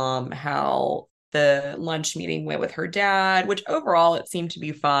with Tom how the lunch meeting went with her dad, which overall it seemed to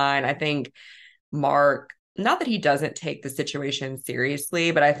be fine. I think Mark, not that he doesn't take the situation seriously,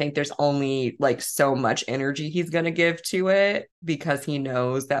 but I think there's only like so much energy he's going to give to it because he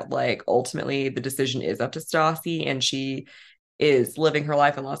knows that like ultimately the decision is up to Stassi and she is living her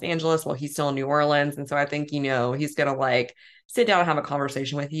life in Los Angeles while he's still in New Orleans. And so I think, he's going to like sit down and have a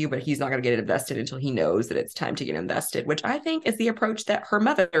conversation with you, but he's not going to get invested until he knows that it's time to get invested, which I think is the approach that her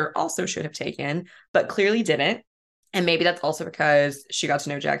mother also should have taken, but clearly didn't. And maybe that's also because she got to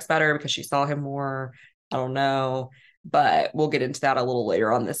know Jax better because she saw him more. I don't know. But we'll get into that a little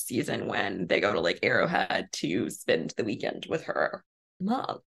later on this season when they go to Lake Arrowhead to spend the weekend with her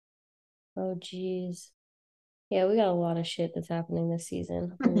mom. Oh, geez. Yeah, we got a lot of shit that's happening this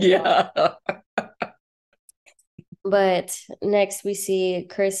season. A lot. Yeah. But next we see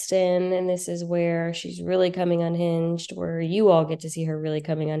Kristen, and this is where she's really coming unhinged, where you all get to see her really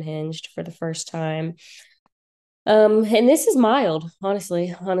coming unhinged for the first time. And this is mild,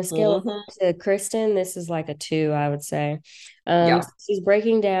 honestly. On a scale of Mm-hmm. to Kristen, this is like a two, I would say. Yeah. She's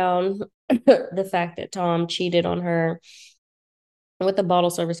breaking down the fact that Tom cheated on her with a bottle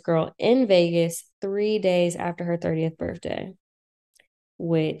service girl in Vegas 3 days after her 30th birthday,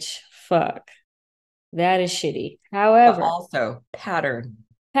 which fuck, that is shitty. But However, also pattern.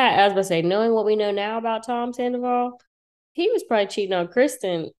 Pat, as I say, knowing what we know now about Tom Sandoval, he was probably cheating on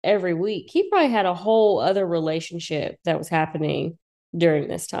Kristen every week. He probably had a whole other relationship that was happening during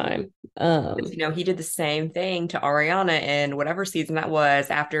this time. You know, he did the same thing to Ariana in whatever season that was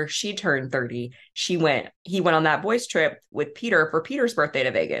after she turned 30. He went on that boys trip with Peter for Peter's birthday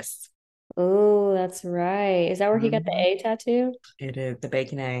to Vegas. Oh, that's right. Is that where he got the Mhm. A tattoo? It is the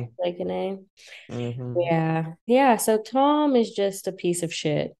bacon A. Like an A? Hmm. Yeah. Yeah. So Tom is just a piece of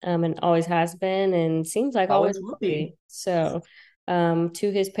shit. And always has been and seems like always Always will will be. be. So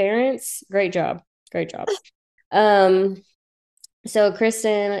to his parents, great job. Great job. Um, so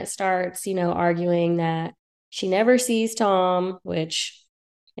Kristen starts, arguing that she never sees Tom, which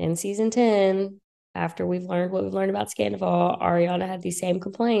in season 10, after we've learned what we've learned about Scandival, Ariana had these same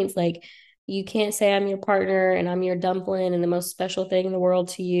complaints. Like, you can't say I'm your partner and I'm your dumpling and the most special thing in the world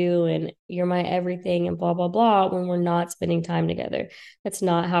to you and you're my everything and blah, blah, blah when we're not spending time together. That's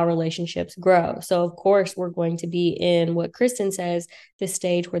not how relationships grow. So, of course, we're going to be in what Kristen says, this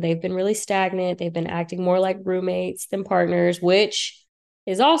stage where they've been really stagnant. They've been acting more like roommates than partners, which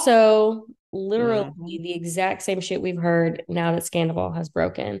is also literally Hmm. the exact same shit we've heard now that Scandival has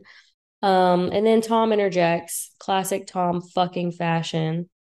broken. And then Tom interjects, classic Tom fucking fashion.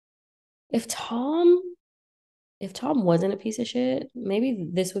 If Tom if Tom wasn't a piece of shit, maybe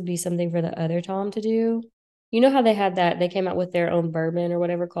this would be something for the other Tom to do. You know how they came out with their own bourbon or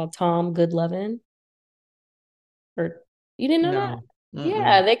whatever called Tom Good Lovin'? Or you didn't know that? No.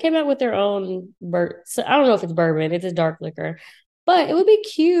 Yeah, Mm-mm. they came out with their own so I don't know if it's bourbon, it's a dark liquor. But it would be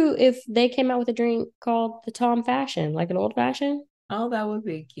cute if they came out with a drink called the Tom Fashion, like an old fashioned. Oh, that would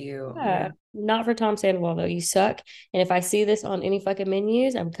be cute. Yeah. Yeah. Not for Tom Sandoval though. You suck. And if I see this on any fucking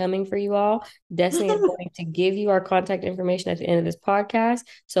menus, I'm coming for you all. Destiny is going to give you our contact information at the end of this podcast.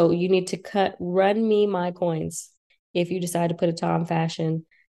 So you need to run me my coins if you decide to put a Tom Fashion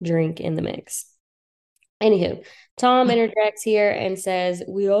drink in the mix. Anywho, Tom interjects here and says,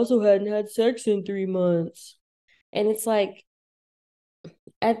 "We also hadn't had sex in 3 months." And it's like,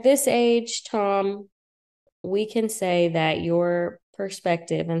 at this age, Tom, we can say that your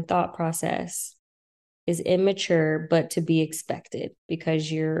perspective and thought process is immature, but to be expected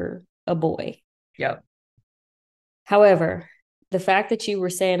because you're a boy. Yep. However, the fact that you were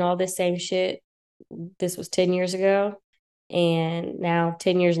saying all this same shit, this was 10 years ago, and now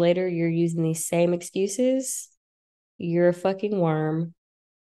 10 years later, you're using these same excuses, you're a fucking worm.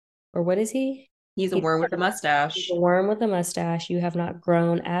 Or what is he? He's a He's worm with a a mustache. worm with a mustache. You have not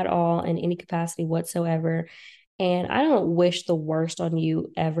grown at all in any capacity whatsoever. And I don't wish the worst on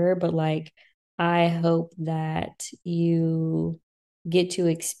you ever, but like, I hope that you get to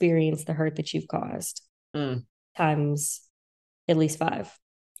experience the hurt that you've caused Mm, times at least five.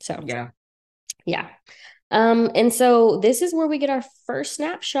 So, yeah. yeah. And so this is where we get our first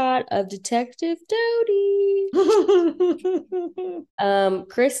snapshot of Detective Doty.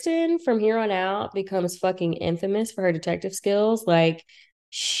 Kristen from here on out becomes fucking infamous for her detective skills. Like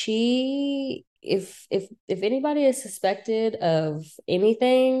if anybody is suspected of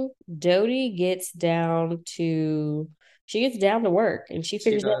anything, Dodie she gets down to work and she She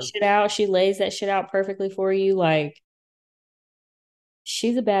figures that does. shit out. She lays that shit out perfectly for you. Like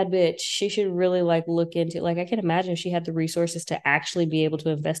she's a bad bitch. She should really like look into like I can imagine if she had the resources to actually be able to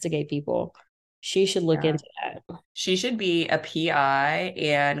investigate people. She should look Yeah. into that. She should be a PI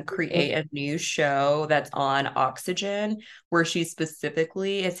and create a new show that's on Oxygen where she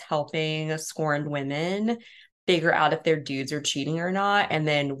specifically is helping scorned women figure out if their dudes are cheating or not. And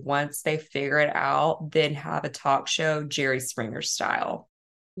then once they figure it out, then have a talk show, Jerry Springer style.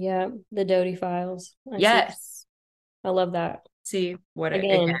 Yeah, the Doty files. I see. Yes. I love that. See what it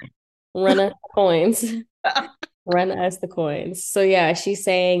Again, again. run us the coins. Run us the coins. So yeah, she's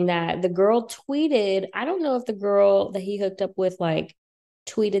saying that the girl tweeted, I don't know if the girl that he hooked up with like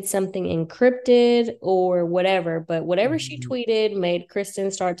tweeted something encrypted or whatever, but whatever she Mhm. tweeted made Kristen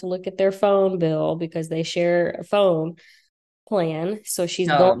start to look at their phone bill because they share a phone plan. So she's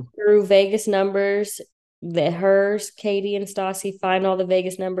going Um, through Vegas numbers that hers, Katie and Stassi find all the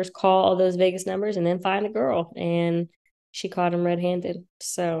Vegas numbers, call all those Vegas numbers, and then find the girl. And she caught him red handed.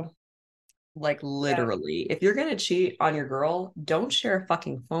 So like yeah. literally, if you're gonna cheat on your girl, don't share a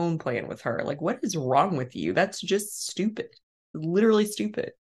fucking phone plan with her. Like, what is wrong with you? That's just stupid. Literally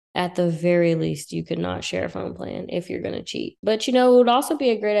stupid. At the very least, you could not share a phone plan if you're going to cheat. But it would also be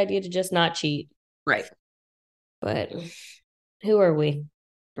a great idea to just not cheat. Right. But who are we?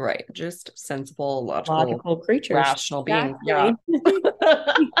 Right. Just sensible, logical, Logical creatures. rational beings. Yeah.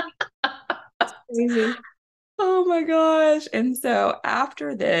 Exactly. Crazy. Oh my gosh. And so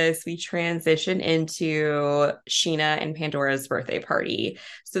after this, we transition into Sheena and Pandora's birthday party.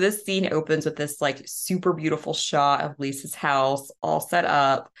 So this scene opens with this like super beautiful shot of Lisa's house all set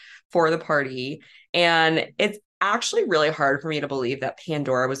up for the party. And actually really hard for me to believe that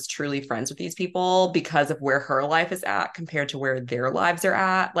Pandora was truly friends with these people because of where her life is at compared to where their lives are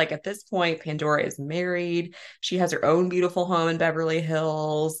at. Like at this point, Pandora is married. She has her own beautiful home in Beverly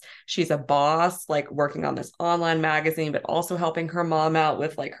Hills. She's a boss, like working on this online magazine, but also helping her mom out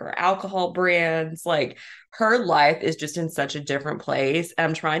with like her alcohol brands. Like her life is just in such a different place. And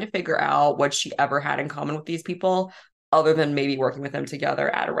I'm trying to figure out what she ever had in common with these people, other than maybe working with them together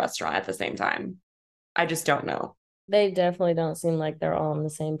at a restaurant at the same time. I just don't know. They definitely don't seem like they're all on the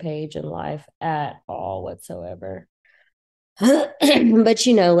same page in life at all whatsoever. But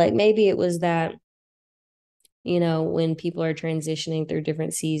like maybe it was that, when people are transitioning through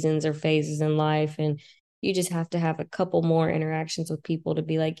different seasons or phases in life, and you just have to have a couple more interactions with people to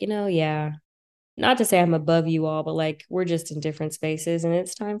be like, yeah, not to say I'm above you all, but like we're just in different spaces and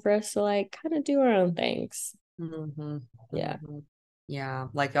it's time for us to like kind of do our own things. Mm-hmm. Yeah, Mm-hmm. Yeah,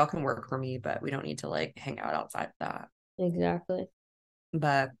 like y'all can work for me, but we don't need to like hang out outside of that. exactly.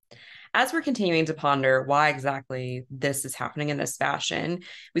 But as we're continuing to ponder why exactly this is happening in this fashion,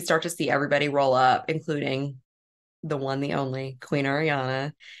 we start to see everybody roll up, including the one, the only Queen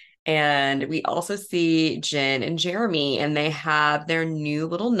Ariana. And we also see Jen and Jeremy, and they have their new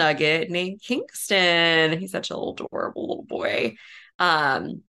little nugget named Kingston. He's such a little adorable little boy.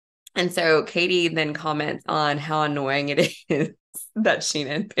 Um, and so Katie then comments on how annoying it is that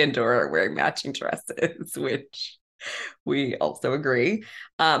Sheena and Pandora are wearing matching dresses, which we also agree.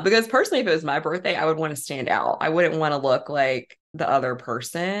 Because personally, if it was my birthday, I would want to stand out. I wouldn't want to look like the other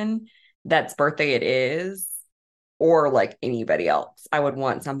person that's birthday it is, or like anybody else. I would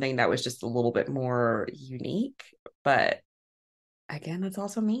want something that was just a little bit more unique. But again, that's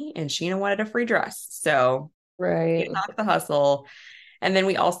also me. And Sheena wanted a free dress. So Right. it's not the hustle. And then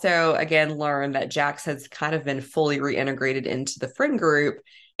we also, again, learn that Jax has kind of been fully reintegrated into the friend group.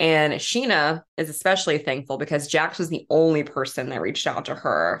 And Sheena is especially thankful because Jax was the only person that reached out to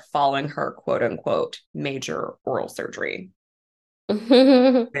her following her quote unquote major oral surgery.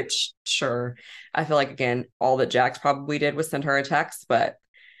 Which, sure, I feel like, again, all that Jax probably did was send her a text, but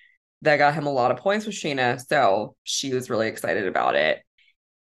that got him a lot of points with Sheena. So she was really excited about it.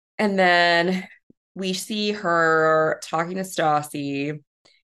 And then we see her talking to Stassi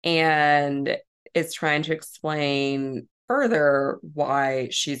and is trying to explain further why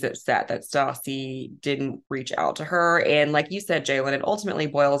she's upset that Stassi didn't reach out to her. And like you said, Jalen, it ultimately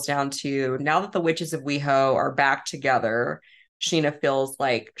boils down to now that the witches of WeHo are back together, Sheena feels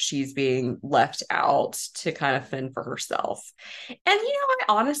like she's being left out to kind of fend for herself. And I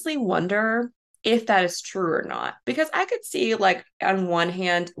honestly wonder if that is true or not, because I could see, like, on one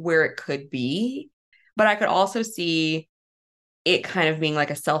hand, where it could be, but I could also see it kind of being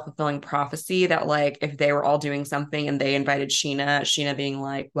like a self-fulfilling prophecy that, like, if they were all doing something and they invited Sheena being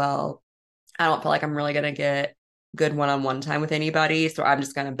like, well, I don't feel like I'm really gonna get good one-on-one time with anybody, so I'm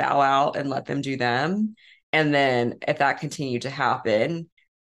just gonna bow out and let them do them. And then if that continued to happen,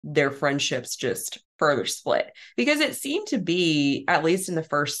 their friendships just further split, because it seemed to be, at least in the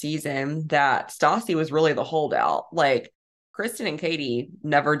first season, that Stassi was really the holdout. Like Kristen and Katie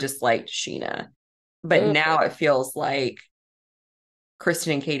never disliked Sheena, but Mm, now it feels like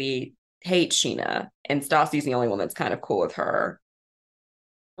Kristen and Katie hate Sheena, and Stassi's the only one that's kind of cool with her.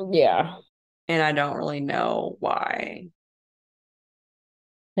 yeah. And I don't really know why.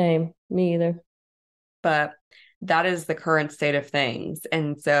 Same. Me either. But that is the current state of things.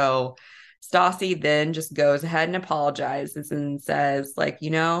 And so Stassi then just goes ahead and apologizes and says, like,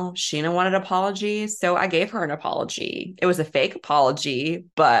 Sheena wanted an apology, so I gave her an apology. It was a fake apology,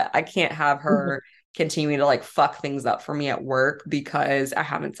 but I can't have her continuing to like fuck things up for me at work because I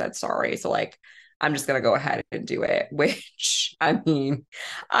haven't said sorry. So like I'm just gonna go ahead and do it. Which, I mean,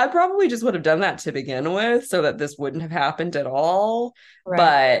 I probably just would have done that to begin with so that this wouldn't have happened at all. Right.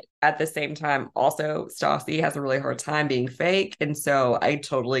 But at the same time, also Stassi has a really hard time being fake. And so I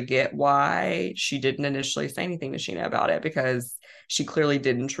totally get why she didn't initially say anything to Sheena about it, because she clearly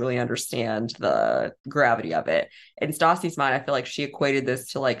didn't truly understand the gravity of it. In Stassi's mind, I feel like she equated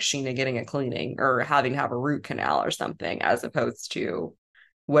this to like Sheena getting a cleaning or having to have a root canal or something, as opposed to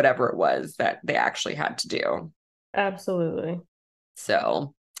whatever it was that they actually had to do. Absolutely.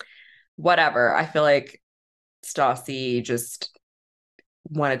 So, whatever. I feel like Stassi just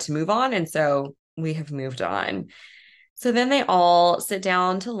wanted to move on. And so we have moved on. So then they all sit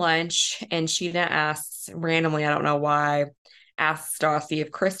down to lunch, and Sheena asks randomly, I don't know why, asks Stassi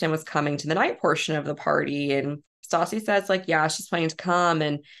if Kristen was coming to the night portion of the party. And Stassi says, like, yeah, she's planning to come.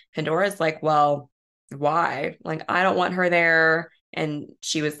 And Pandora's like, well, why? Like, I don't want her there. And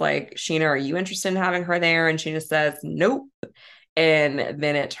she was like, Sheena, are you interested in having her there? And Sheena says, nope. And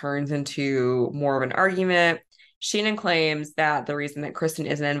then it turns into more of an argument. Sheena claims that the reason that Kristen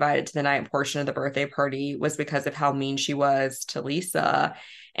isn't invited to the night portion of the birthday party was because of how mean she was to Lisa.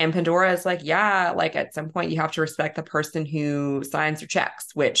 And Pandora is like, yeah, like at some point you have to respect the person who signs your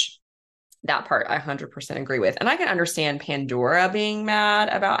checks, which that part I 100% agree with. And I can understand Pandora being mad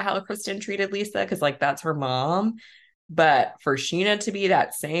about how Kristen treated Lisa because, like, that's her mom. But for Sheena to be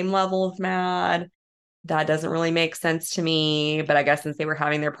that same level of mad, that doesn't really make sense to me. But I guess since they were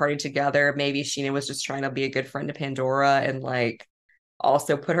having their party together, maybe Sheena was just trying to be a good friend to Pandora and like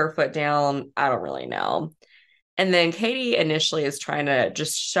also put her foot down. I don't really know. And then Katie initially is trying to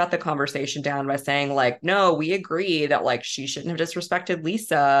just shut the conversation down by saying, like, no, we agree that like she shouldn't have disrespected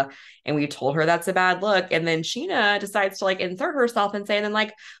Lisa. And we told her that's a bad look. And then Sheena decides to like insert herself and say, and then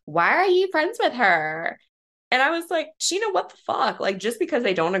like, why are you friends with her? And I was like, Sheena, what the fuck? Like, just because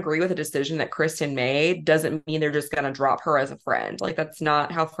they don't agree with a decision that Kristen made doesn't mean they're just going to drop her as a friend. Like, that's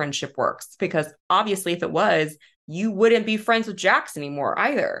not how friendship works. Because obviously, if it was, you wouldn't be friends with Jax anymore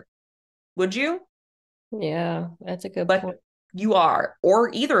either. Would you? Yeah, that's a good But point. you are, or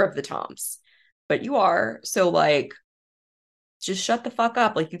either of the Toms, but you are. So, like, just shut the fuck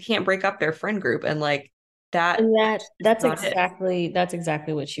up. Like, you can't break up their friend group. And, like, And that's just not it. that's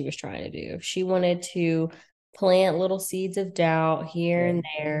exactly what she was trying to do. She wanted to plant little seeds of doubt here and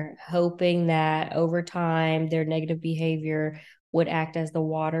Mhm. there, hoping that over time their negative behavior would act as the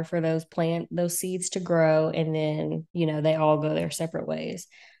water for those seeds to grow, and then, they all go their separate ways.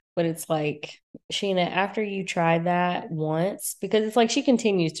 But it's like, Sheena, after you tried that once, because it's like she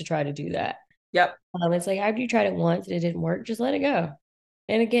continues to try to do that. Yep. It's like after you tried it once and it didn't work, just let it go.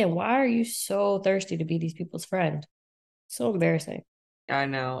 And again, why are you so thirsty to be these people's friend? So embarrassing. I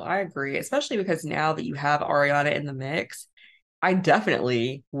know. I agree. Especially because now that you have Ariana in the mix, I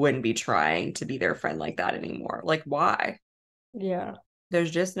definitely wouldn't be trying to be their friend like that anymore. Like, why? Yeah.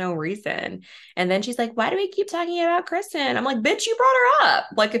 There's just no reason. And then she's like, why do we keep talking about Kristen? I'm like, bitch, you brought her up.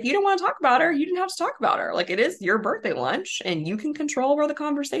 Like, if you don't want to talk about her, you didn't have to talk about her. Like, it is your birthday lunch and you can control where the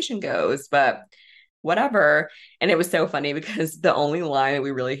conversation goes, but whatever. And it was so funny because the only line that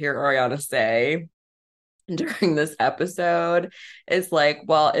we really hear Ariana say during this episode is like,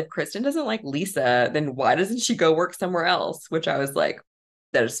 well, if Kristen doesn't like Lisa, then why doesn't she go work somewhere else? Which I was like,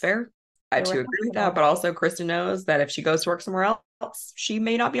 that is fair. I You're too agree with that. responsible. But also, Kristen knows that if she goes to work somewhere else, she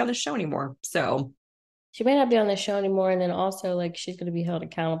may not be on the show anymore. So, She may not be on the show anymore, and then also like she's going to be held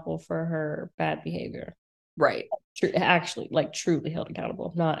accountable for her bad behavior. right. Actually, like truly held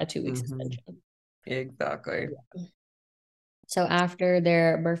accountable, not a 2 week Mm-hmm. suspension. Exactly. So after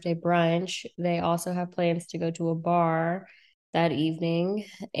their birthday brunch, they also have plans to go to a bar that evening,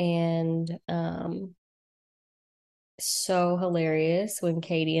 and so hilarious when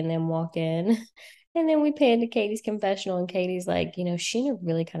Katie and them walk in. And then we pay into Katie's confessional, and Katie's like, Sheena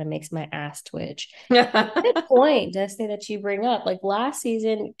really kind of makes my ass twitch. Good point, Destiny, that you bring up. Like last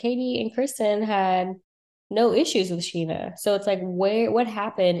season, Katie and Kristen had no issues with Sheena. So it's like, what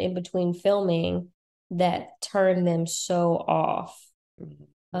happened in between filming that turned them so off?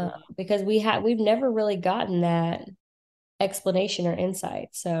 Because we've never really gotten that explanation or insight.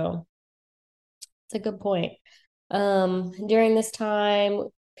 So it's a good point. During this time,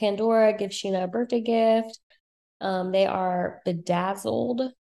 Pandora gives Sheena a birthday gift. They are bedazzled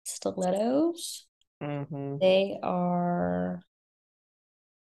stilettos. Mm-hmm. They are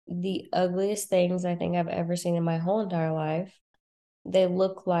the ugliest things I think I've ever seen in my whole entire life. They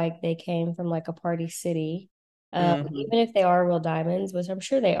look like they came from like a party city. Mm-hmm. Even if they are real diamonds, which I'm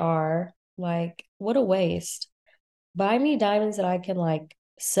sure they are, like, what a waste. Buy me diamonds that I can like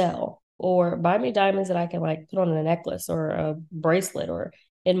sell, or buy me diamonds that I can like put on a necklace or a bracelet or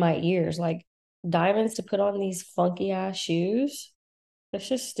in my ears. Like diamonds to put on these funky ass shoes. That's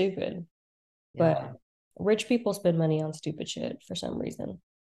just stupid. But Yeah. rich people spend money on stupid shit for some reason.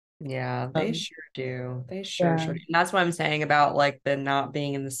 Yeah, they Um, sure do. They sure yeah, do. And that's what I'm saying about like the not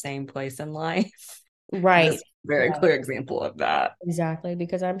being in the same place in life. This right. is a very Right. clear example of that. Exactly.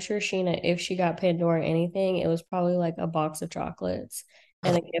 Because I'm sure Sheena, if she got Pandora anything, it was probably like a box of chocolates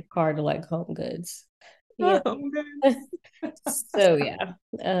and a gift card to like Home Goods. Yeah. Oh, good. So yeah.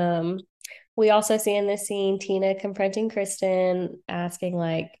 Um, we also see in this scene Tina confronting Kristen, asking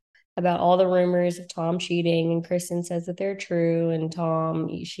like about all the rumors of Tom cheating, and Kristen says that they're true, and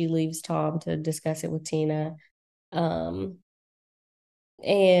she leaves Tom to discuss it with Tina. Um,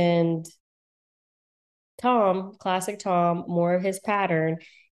 and Tom, classic Tom, more of his pattern.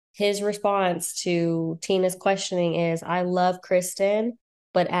 His response to Tina's questioning is, I love Kristen,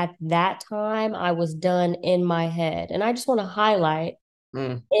 but at that time I was done in my head. And I just want to highlight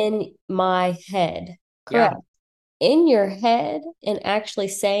Mm, in my head. yeah, Correct. in your head and actually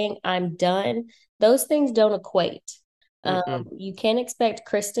saying I'm done, those things don't equate. Um, Mm-mm. you can't expect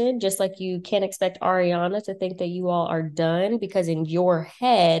Kristen, just like you can't expect Ariana to think that you all are done because in your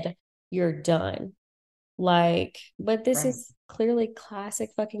head, you're done. Like, but this Right. is clearly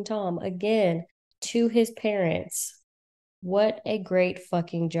classic fucking Tom. Again, to his parents, what a great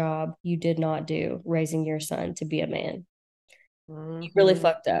fucking job you did not do raising your son to be a man. You really Mm-hmm.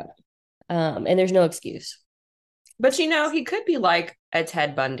 fucked up. And there's no excuse. But he could be like a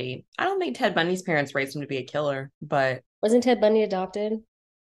Ted Bundy. I don't think Ted Bundy's parents raised him to be a killer, but Wasn't Ted Bundy adopted?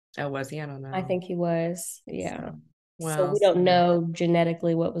 oh, was he? I don't I know. think he was. So, Yeah. So well, we don't yeah, know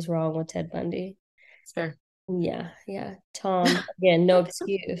genetically what was wrong with Ted Bundy. it's fair. Yeah, yeah. Tom, again, no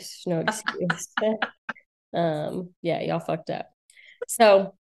excuse. No excuse. Yeah, y'all fucked up.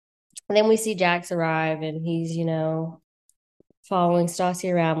 So then we see Jax arrive and he's, following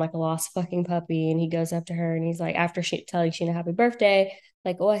Stassi around like a lost fucking puppy. And he goes up to her and he's like, after she telling Sheena happy birthday,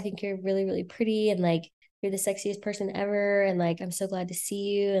 like, oh, I think you're really, really pretty. And like, you're the sexiest person ever. And like, I'm so glad to see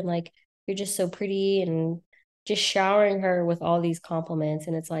you. And like, you're just so pretty. And just showering her with all these compliments.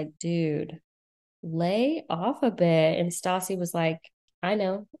 And it's like, dude, lay off a bit. And Stassi was like, I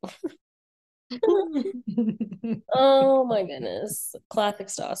know. Oh my goodness. Classic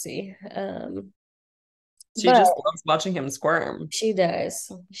Stassi. She But just loves watching him squirm. she does.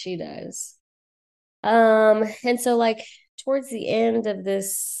 She does. And so like towards the end of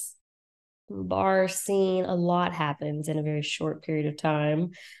this bar scene, a lot happens in a very short period of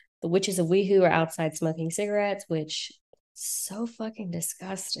time. The witches of WeHo are outside smoking cigarettes, which so fucking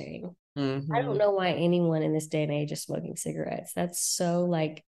disgusting. I don't Mm-hmm. know why anyone in this day and age is smoking cigarettes. That's so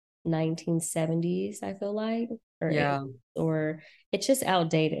like 1970s, I feel like, or Yeah. 80s, or it's just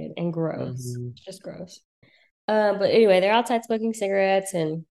outdated and gross. Mm-hmm. It's just gross. But anyway, they're outside smoking cigarettes,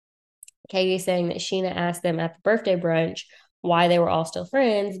 and Katie's saying that Sheena asked them at the birthday brunch why they were all still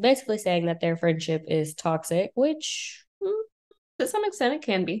friends, basically saying that their friendship is toxic, which To some extent, it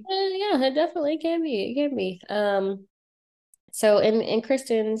can be. yeah, it definitely can be. It can be. So in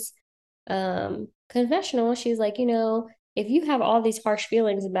Kristen's confessional, she's like, if you have all these harsh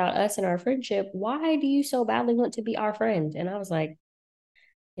feelings about us and our friendship, why do you so badly want to be our friend? And I was like,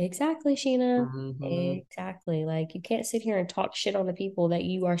 exactly, Sheena. Mm-hmm. Exactly. Like you can't sit here and talk shit on the people that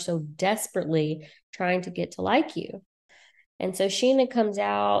you are so desperately trying to get to like you. And so Sheena comes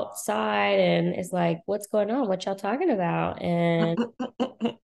outside and is like, what's going on? What y'all talking about? And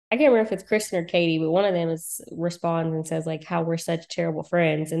I can't remember if it's Kristen or Katie, but one of them responds and says like how we're such terrible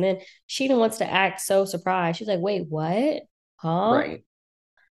friends. And then Sheena wants to act so surprised. She's like, wait, what? Huh? Right.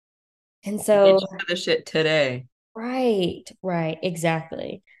 And Bitch so, for the shit today. right, right,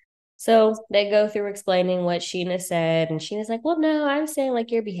 exactly. So they go through explaining what Sheena said, and Sheena's like, well, no, I'm saying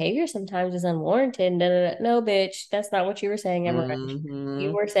like your behavior sometimes is unwarranted. Da, da, da. No, bitch, that's not what you were saying at brunch. You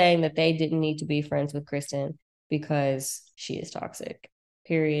Mm-hmm. were saying that they didn't need to be friends with Kristen because she is toxic.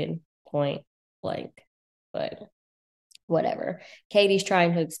 Period. Point blank. But whatever. Katie's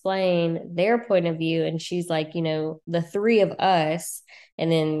trying to explain their point of view, and she's like, the three of us,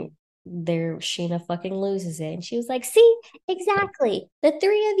 and then there Sheena fucking loses it. And she was like, see, exactly. The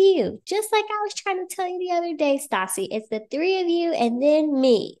three of you. Just like I was trying to tell you the other day, Stassi. It's the three of you and then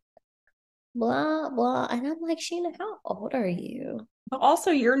me. Blah blah. And I'm like, Sheena, how old are you? But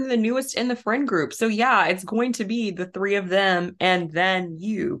also, you're the newest in the friend group. So, yeah, it's going to be the three of them and then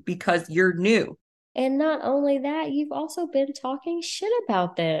you because you're new. And not only that, you've also been talking shit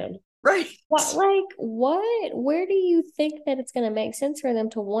about them. Right. What, like, what? Where do you think that it's going to make sense for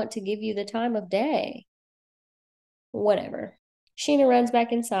them to want to give you the time of day? Whatever. Sheena runs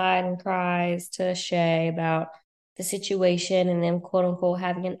back inside and cries to Shay about the situation and them, quote unquote,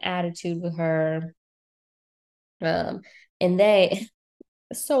 having an attitude with her. Um, and they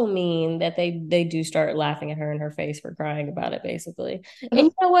so mean that they do start laughing at her in her face for crying about it, basically. And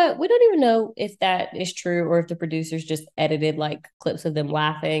you know what? We don't even know if that is true or if the producers just edited like clips of them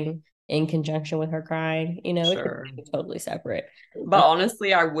laughing in conjunction with her crying. It could Sure. be totally separate. But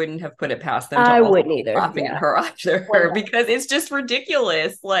honestly, I wouldn't have put it past them to I also wouldn't be either. laughing at Yeah. her One either because it's just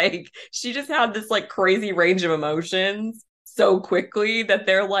ridiculous. Like she just had this like crazy range of emotions so quickly that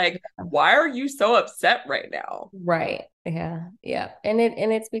they're like, why are you so upset right now? Right. Yeah. Yeah. And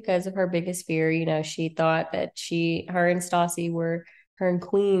it's because of her biggest fear. She thought that her and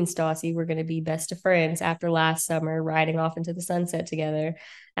Queen Stassi were going to be best of friends after last summer, riding off into the sunset together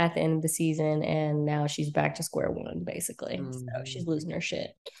at the end of the season. And now she's back to square one, basically. So Mm-hmm. she's losing her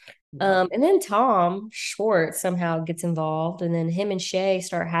shit. Yep. And then Tom Schwartz somehow gets involved, and then him and Shay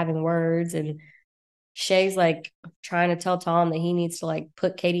start having words, and Shay's like trying to tell Tom that he needs to like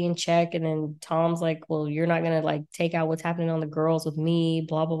put Katie in check, and then Tom's like, "Well, you're not gonna like take out what's happening on the girls with me."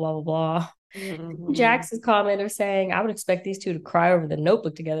 Blah blah blah blah blah. Mhm. Jax's comment of saying, "I would expect these two to cry over the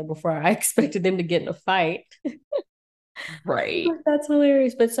Notebook together before I expected them to get in a fight." Right. That's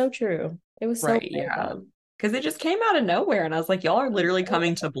hilarious, but so true. It was so Right. Yeah. random. Because it just came out of nowhere. And I was like, y'all are literally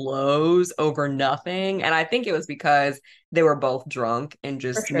coming to blows over nothing. And I think it was because they were both drunk and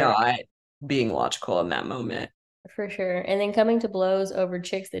For just sure. not being logical in that moment. For sure. And then coming to blows over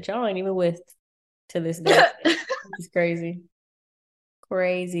chicks that y'all ain't even with to this day. It's crazy.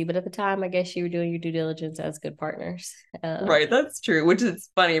 Crazy. But at the time, I guess you were doing your due diligence as good partners. Right, that's true, which is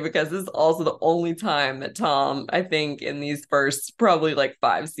funny because this is also the only time that Tom, I think, in these first probably like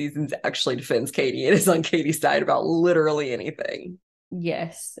 5 seasons, actually defends Katie and is on Katie's side about literally anything.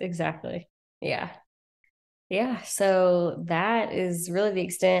 Yes, exactly. Yeah. Yeah. So that is really the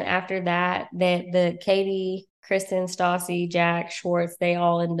extent. After that, that the Katie, Kristen, Stassi, Jack, Schwartz, they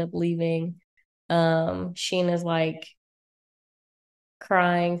all end up leaving. Sheena's like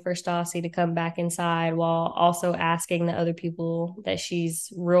crying for Stassi to come back inside while also asking the other people that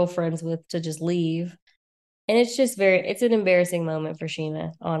she's real friends with to just leave. And it's just it's an embarrassing moment for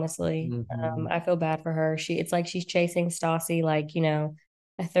Sheena, honestly. Mhm. I feel bad for her. It's like she's chasing Stassi, like, a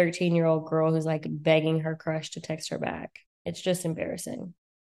 13-year-old girl who's like begging her crush to text her back. It's just embarrassing.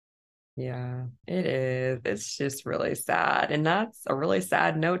 Yeah, it is. It's just really sad. And that's a really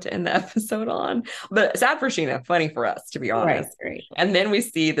sad note to end the episode on. But sad for Sheena, funny for us, to be Right, honest. right. And then we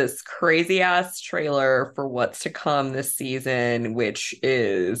see this crazy ass trailer for what's to come this season, which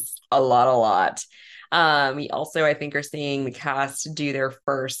is a lot, a lot. We also, I think, are seeing the cast do their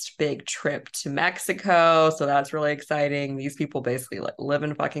first big trip to Mexico. So that's really exciting. These people basically like live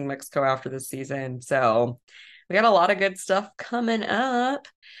in fucking Mexico after this season. So we got a lot of good stuff coming up.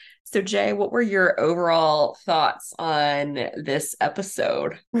 So, Jay, what were your overall thoughts on this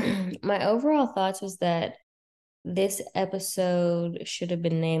episode? My overall thoughts was that this episode should have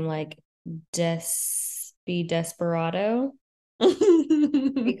been named like Desperado,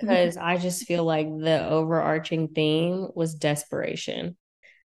 because I just feel like the overarching theme was desperation.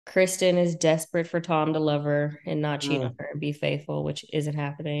 Kristen is desperate for Tom to love her and not cheat on Mm, her and be faithful, which isn't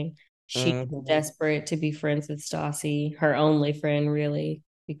happening. She's mhm. desperate to be friends with Stassi, her only friend, really,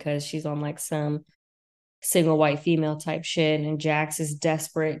 because she's on like some single white female type shit. And Jax is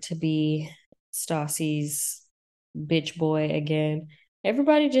desperate to be Stassi's bitch boy again.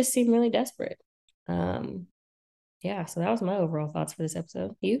 Everybody just seemed really desperate. Um, yeah, so that was my overall thoughts for this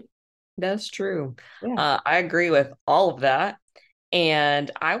episode. You? That's true. Yeah. I agree with all of that. And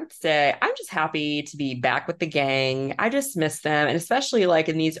I would say I'm just happy to be back with the gang. I just miss them. And especially like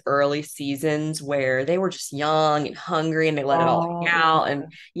in these early seasons where they were just young and hungry and they let it all hang Oh, out. And,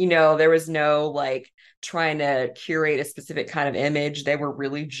 there was no like trying to curate a specific kind of image. They were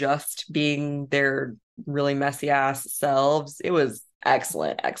really just being their really messy ass selves. It was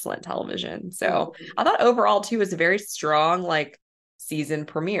excellent, excellent television. So I thought overall, too, was a very strong like season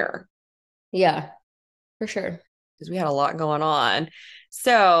premiere yeah, for sure. because we had a lot going on.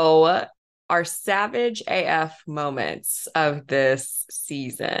 So, our savage AF moments of this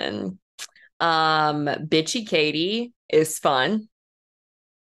season. Bitchy Katie is fun. Yeah.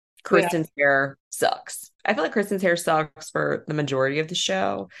 Kristen's hair sucks. I feel like Kristen's hair sucks for the majority of the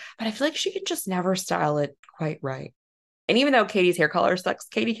show, but I feel like she could just never style it quite right. And even though Katie's hair color sucks,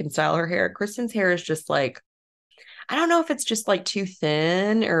 Katie can style her hair. Kristen's hair is just like, I don't know if it's just like too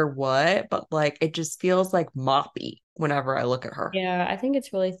thin or what, but like it just feels like moppy whenever I look at her. Yeah, I think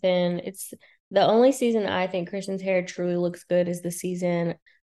it's really thin. It's the only season I think Kristen's hair truly looks good is the season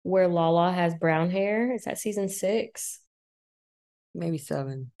where Lala has brown hair. Is that season 6? Maybe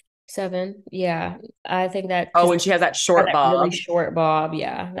 7. 7? Yeah. I think that Oh, because when she has that have short that really bob. short bob.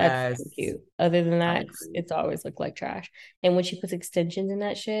 Yeah, that's so Yes, cute. Other than I that, agree. it's always looked like trash. And when she puts extensions in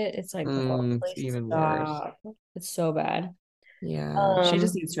that shit, it's like, girl, It's please even worse. stop. It's so bad. Yeah, she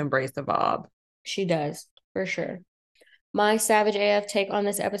just Um, needs to embrace the bob. she does, for sure. My savage AF take on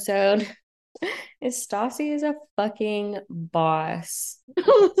this episode is Stassi is a fucking boss.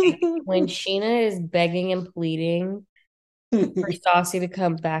 Like, when Sheena is begging and pleading for Stassi to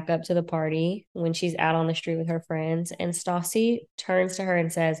come back up to the party when she's out on the street with her friends, and Stassi turns to her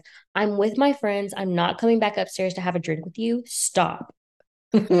and says, "I'm with my friends. I'm not coming back upstairs to have a drink with you. Stop."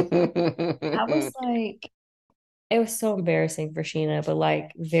 I was like, it was so embarrassing for Sheena, but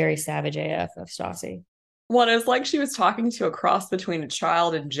like very savage AF of Stassi. Well, it was like she was talking to a cross between a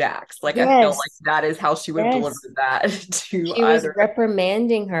child and Jax. Like I feel like Yes, that is how she would have yes. delivered that to She was either.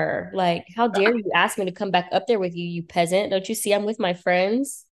 reprimanding her. Like, how dare you ask me to come back up there with you, you peasant? Don't you see I'm with my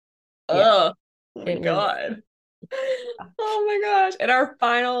friends? Yeah. Ugh. Oh my It was. God. Oh my gosh. And our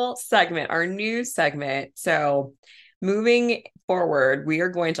final segment, our new segment. So, moving forward, we are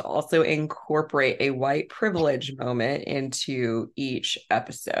going to also incorporate a white privilege moment into each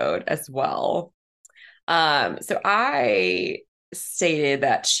episode as well. So I stated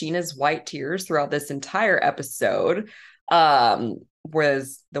that Sheena's white tears throughout this entire episode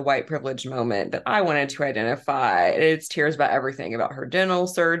was the white privilege moment that I wanted to identify. It's tears about everything, about her dental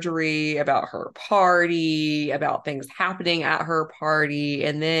surgery, about her party, about things happening at her party,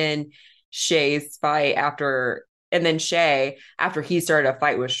 and then Shay's fight after and then Shay, after he started a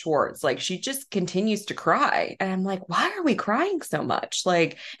fight with Schwartz, like she just continues to cry. And I'm like, why are we crying so much?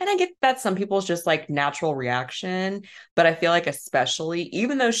 Like, and I get that some people's just like natural reaction, but I feel like, especially,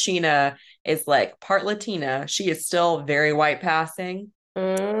 even though Sheena is like part Latina, she is still very white passing.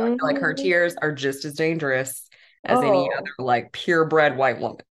 I feel like her Mhm. tears are just as dangerous as any Oh, other like purebred white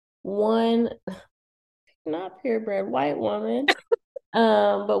woman. one, not purebred white woman.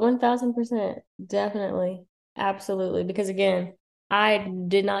 But 1000%, definitely. Absolutely. Because again, I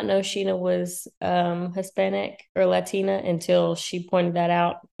did not know Sheena was Hispanic or Latina until she pointed that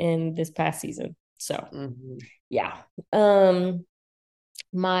out in this past season. So Mhm. yeah. Um,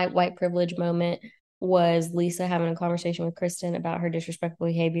 my white privilege moment was Lisa having a conversation with Kristen about her disrespectful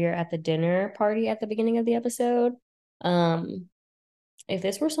behavior at the dinner party at the beginning of the episode. Um, if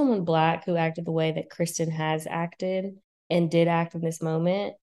this were someone black who acted the way that Kristen has acted and did act in this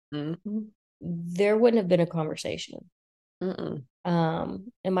moment, Mhm. there wouldn't have been a conversation. Mm-mm.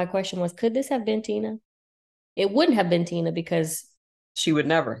 And my question was, could this have been Tina? It wouldn't have been Tina because She would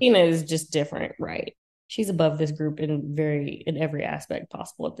never. Tina is just different, right? She's above this group in every aspect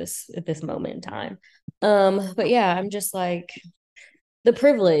possible at this moment in time. But yeah, I'm just like the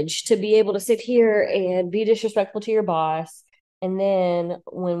privilege to be able to sit here and be disrespectful to your boss. And then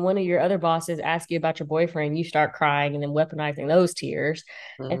when one of your other bosses asks you about your boyfriend, you start crying and then weaponizing those tears.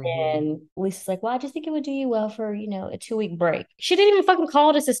 And Mhm. then Lisa's like, well, I just think it would do you well for, a 2 week break. She didn't even fucking call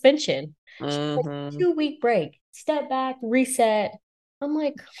it a suspension. She was like, Mhm. 2 week break, step back, reset. I'm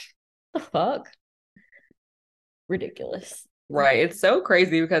like, the fuck? Ridiculous. Right. It's so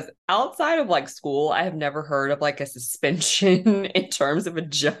crazy because outside of like school, I have never heard of like a suspension in terms of a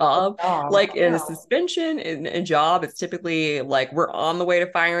job. Like in a suspension in a job, it's typically like we're on the way to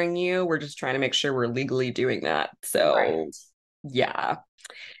firing you. We're just trying to make sure we're legally doing that. Right. So, yeah.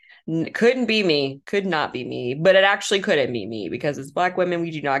 Couldn't be me. Could not be me. But it actually couldn't be me because as Black women,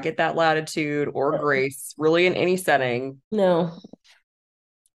 we do not get that latitude or grace really in any setting, No.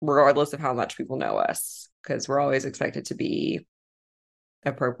 regardless of how much people know us, because we're always expected to be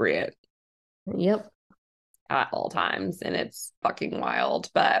appropriate Yep. at all times, and it's fucking wild.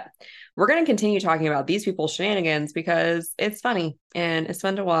 But we're going to continue talking about these people's shenanigans because it's funny and it's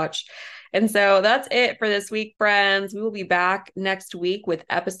fun to watch. And so that's it for this week, friends. We will be back next week with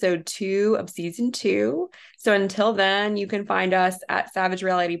episode 2 of season 2. So until then, you can find us at Savage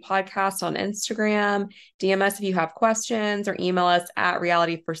Reality Podcast on Instagram. DM us if you have questions or email us at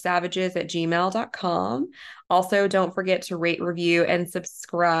realityforsavages@gmail.com. Also, don't forget to rate, review, and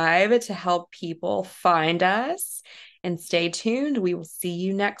subscribe to help people find us. And stay tuned. We will see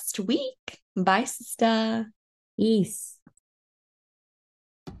you next week. Bye, sister. Peace.